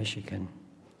came to Michigan.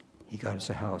 He got us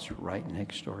a house right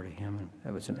next door to him, and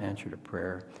that was an answer to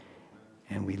prayer.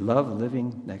 And we love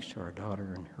living next to our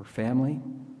daughter and her family,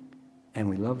 and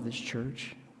we love this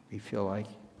church. We feel like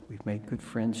we've made good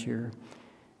friends here.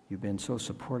 You've been so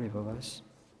supportive of us.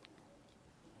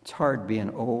 It's hard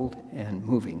being old and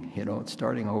moving, it's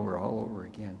starting over all over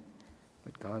again.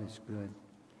 But God is good.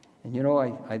 And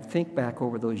I think back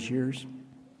over those years,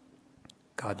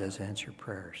 God does answer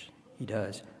prayers. He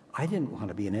does. I didn't want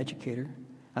to be an educator.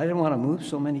 I didn't want to move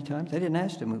so many times. I didn't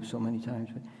ask to move so many times.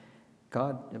 But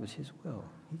God, that was His will.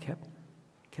 He kept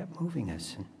moving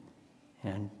us.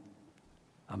 And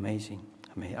amazing.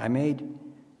 I made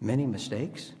many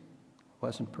mistakes.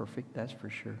 Wasn't perfect, that's for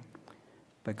sure.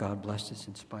 But God blessed us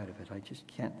in spite of it. I just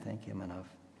can't thank Him enough.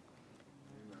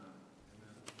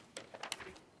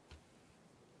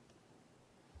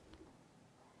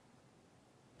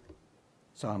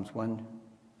 Psalms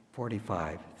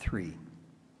 145:3.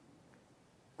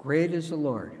 Great is the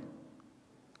Lord,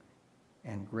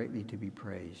 and greatly to be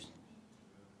praised.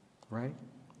 Right?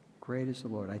 Great is the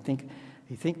Lord.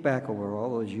 You think back over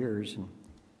all those years, and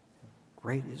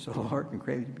great is the Lord, and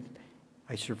greatly to be.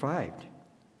 I survived.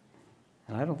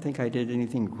 And I don't think I did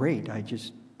anything great.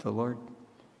 The Lord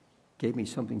gave me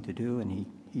something to do, and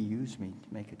He used me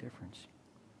to make a difference.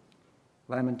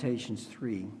 Lamentations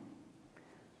 3.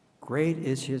 Great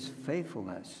is His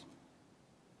faithfulness.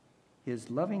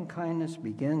 His loving kindness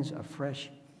begins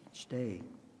afresh each day.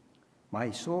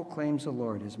 My soul claims the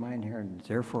Lord as my inheritance.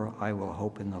 Therefore, I will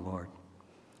hope in the Lord.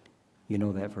 You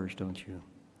know that verse, don't you?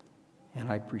 And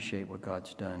I appreciate what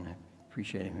God's done. I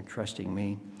appreciate Him trusting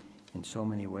me in so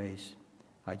many ways.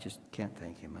 I just can't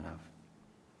thank Him enough.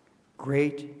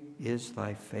 Great is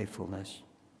thy faithfulness.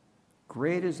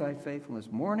 Great is thy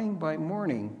faithfulness. Morning by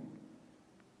morning,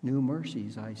 new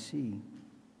mercies I see.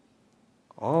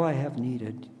 All I have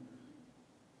needed,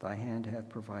 thy hand hath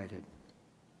provided.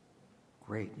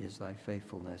 Great is thy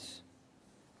faithfulness,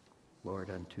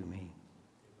 Lord, unto me.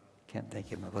 Can't thank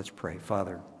Him enough. Let's pray.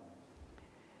 Father,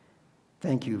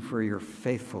 thank you for your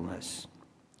faithfulness.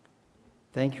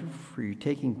 Thank you for you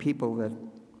taking people that,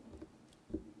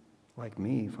 like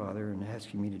me, Father, and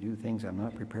asking me to do things I'm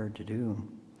not prepared to do,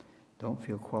 don't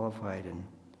feel qualified. And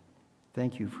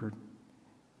thank you for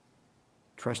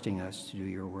trusting us to do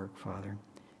your work, Father.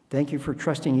 Thank you for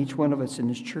trusting each one of us in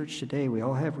this church today. We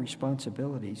all have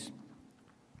responsibilities.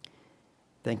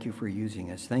 Thank you for using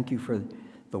us. Thank you for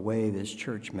the way this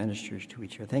church ministers to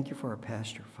each other. Thank you for our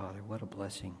pastor, Father. What a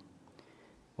blessing.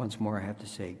 Once more, I have to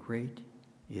say, great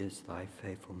is thy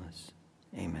faithfulness.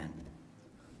 Amen.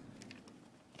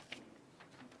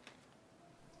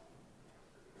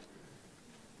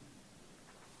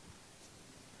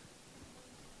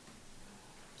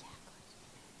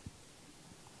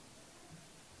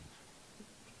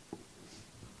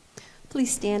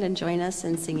 Please stand and join us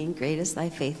in singing Great is Thy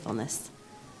Faithfulness.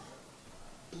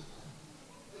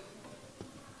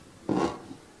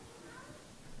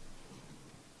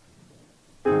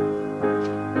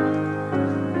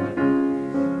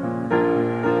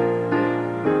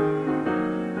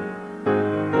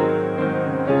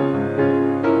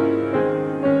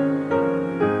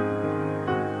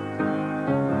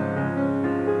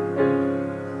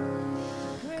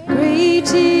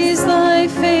 Great is thy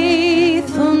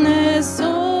faithfulness,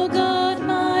 O God,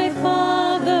 my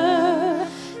Father.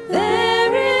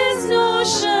 There is no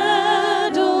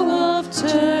shadow of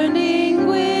turning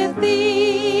with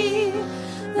thee.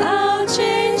 Thou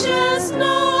changest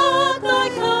not, thy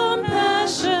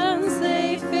compassions,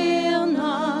 they fail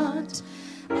not.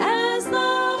 As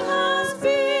thou hast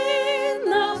been,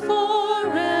 thou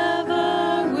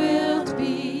forever wilt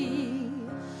be.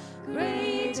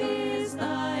 Great is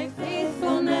thy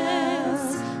faithfulness.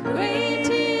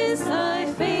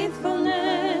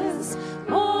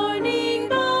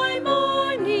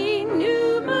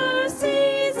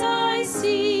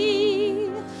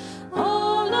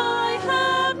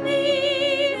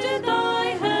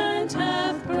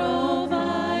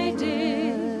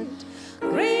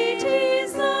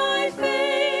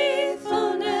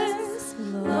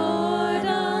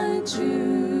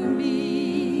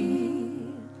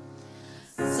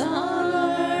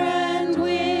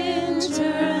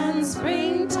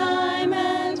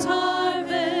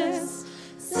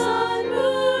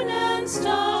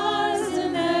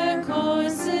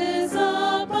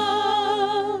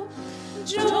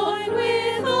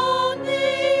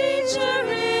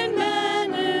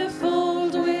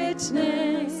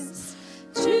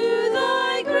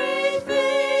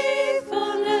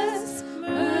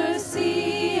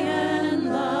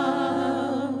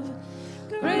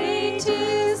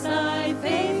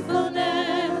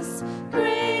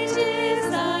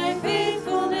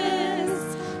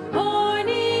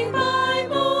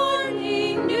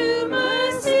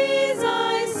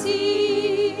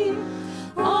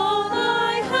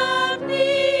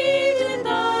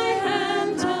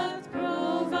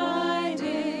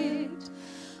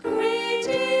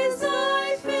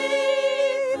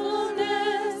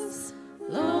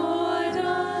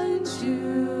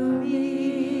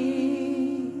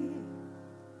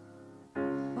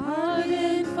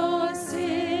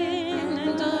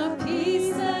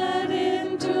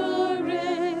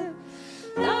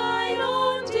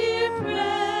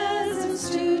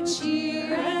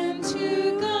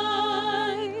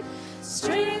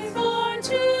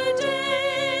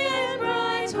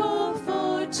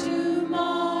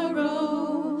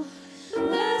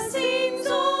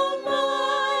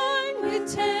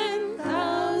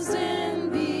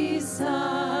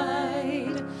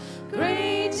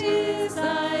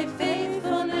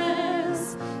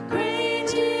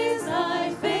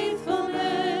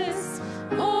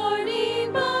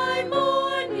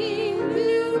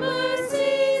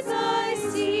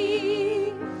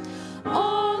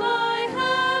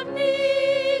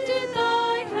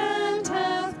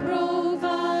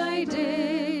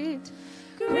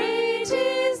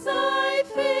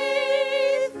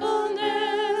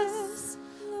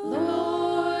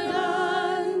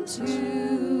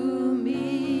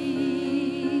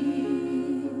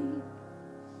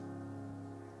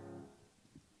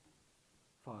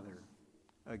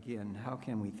 again, how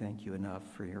can we thank you enough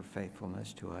for your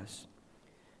faithfulness to us,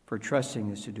 for trusting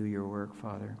us to do your work,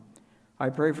 Father. I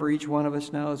pray for each one of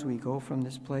us now as we go from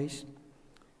this place,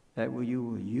 that you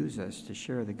will use us to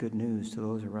share the good news to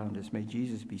those around us. May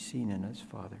Jesus be seen in us,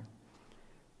 Father.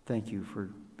 Thank you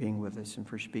for being with us and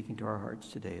for speaking to our hearts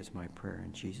today is my prayer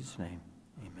in Jesus' name.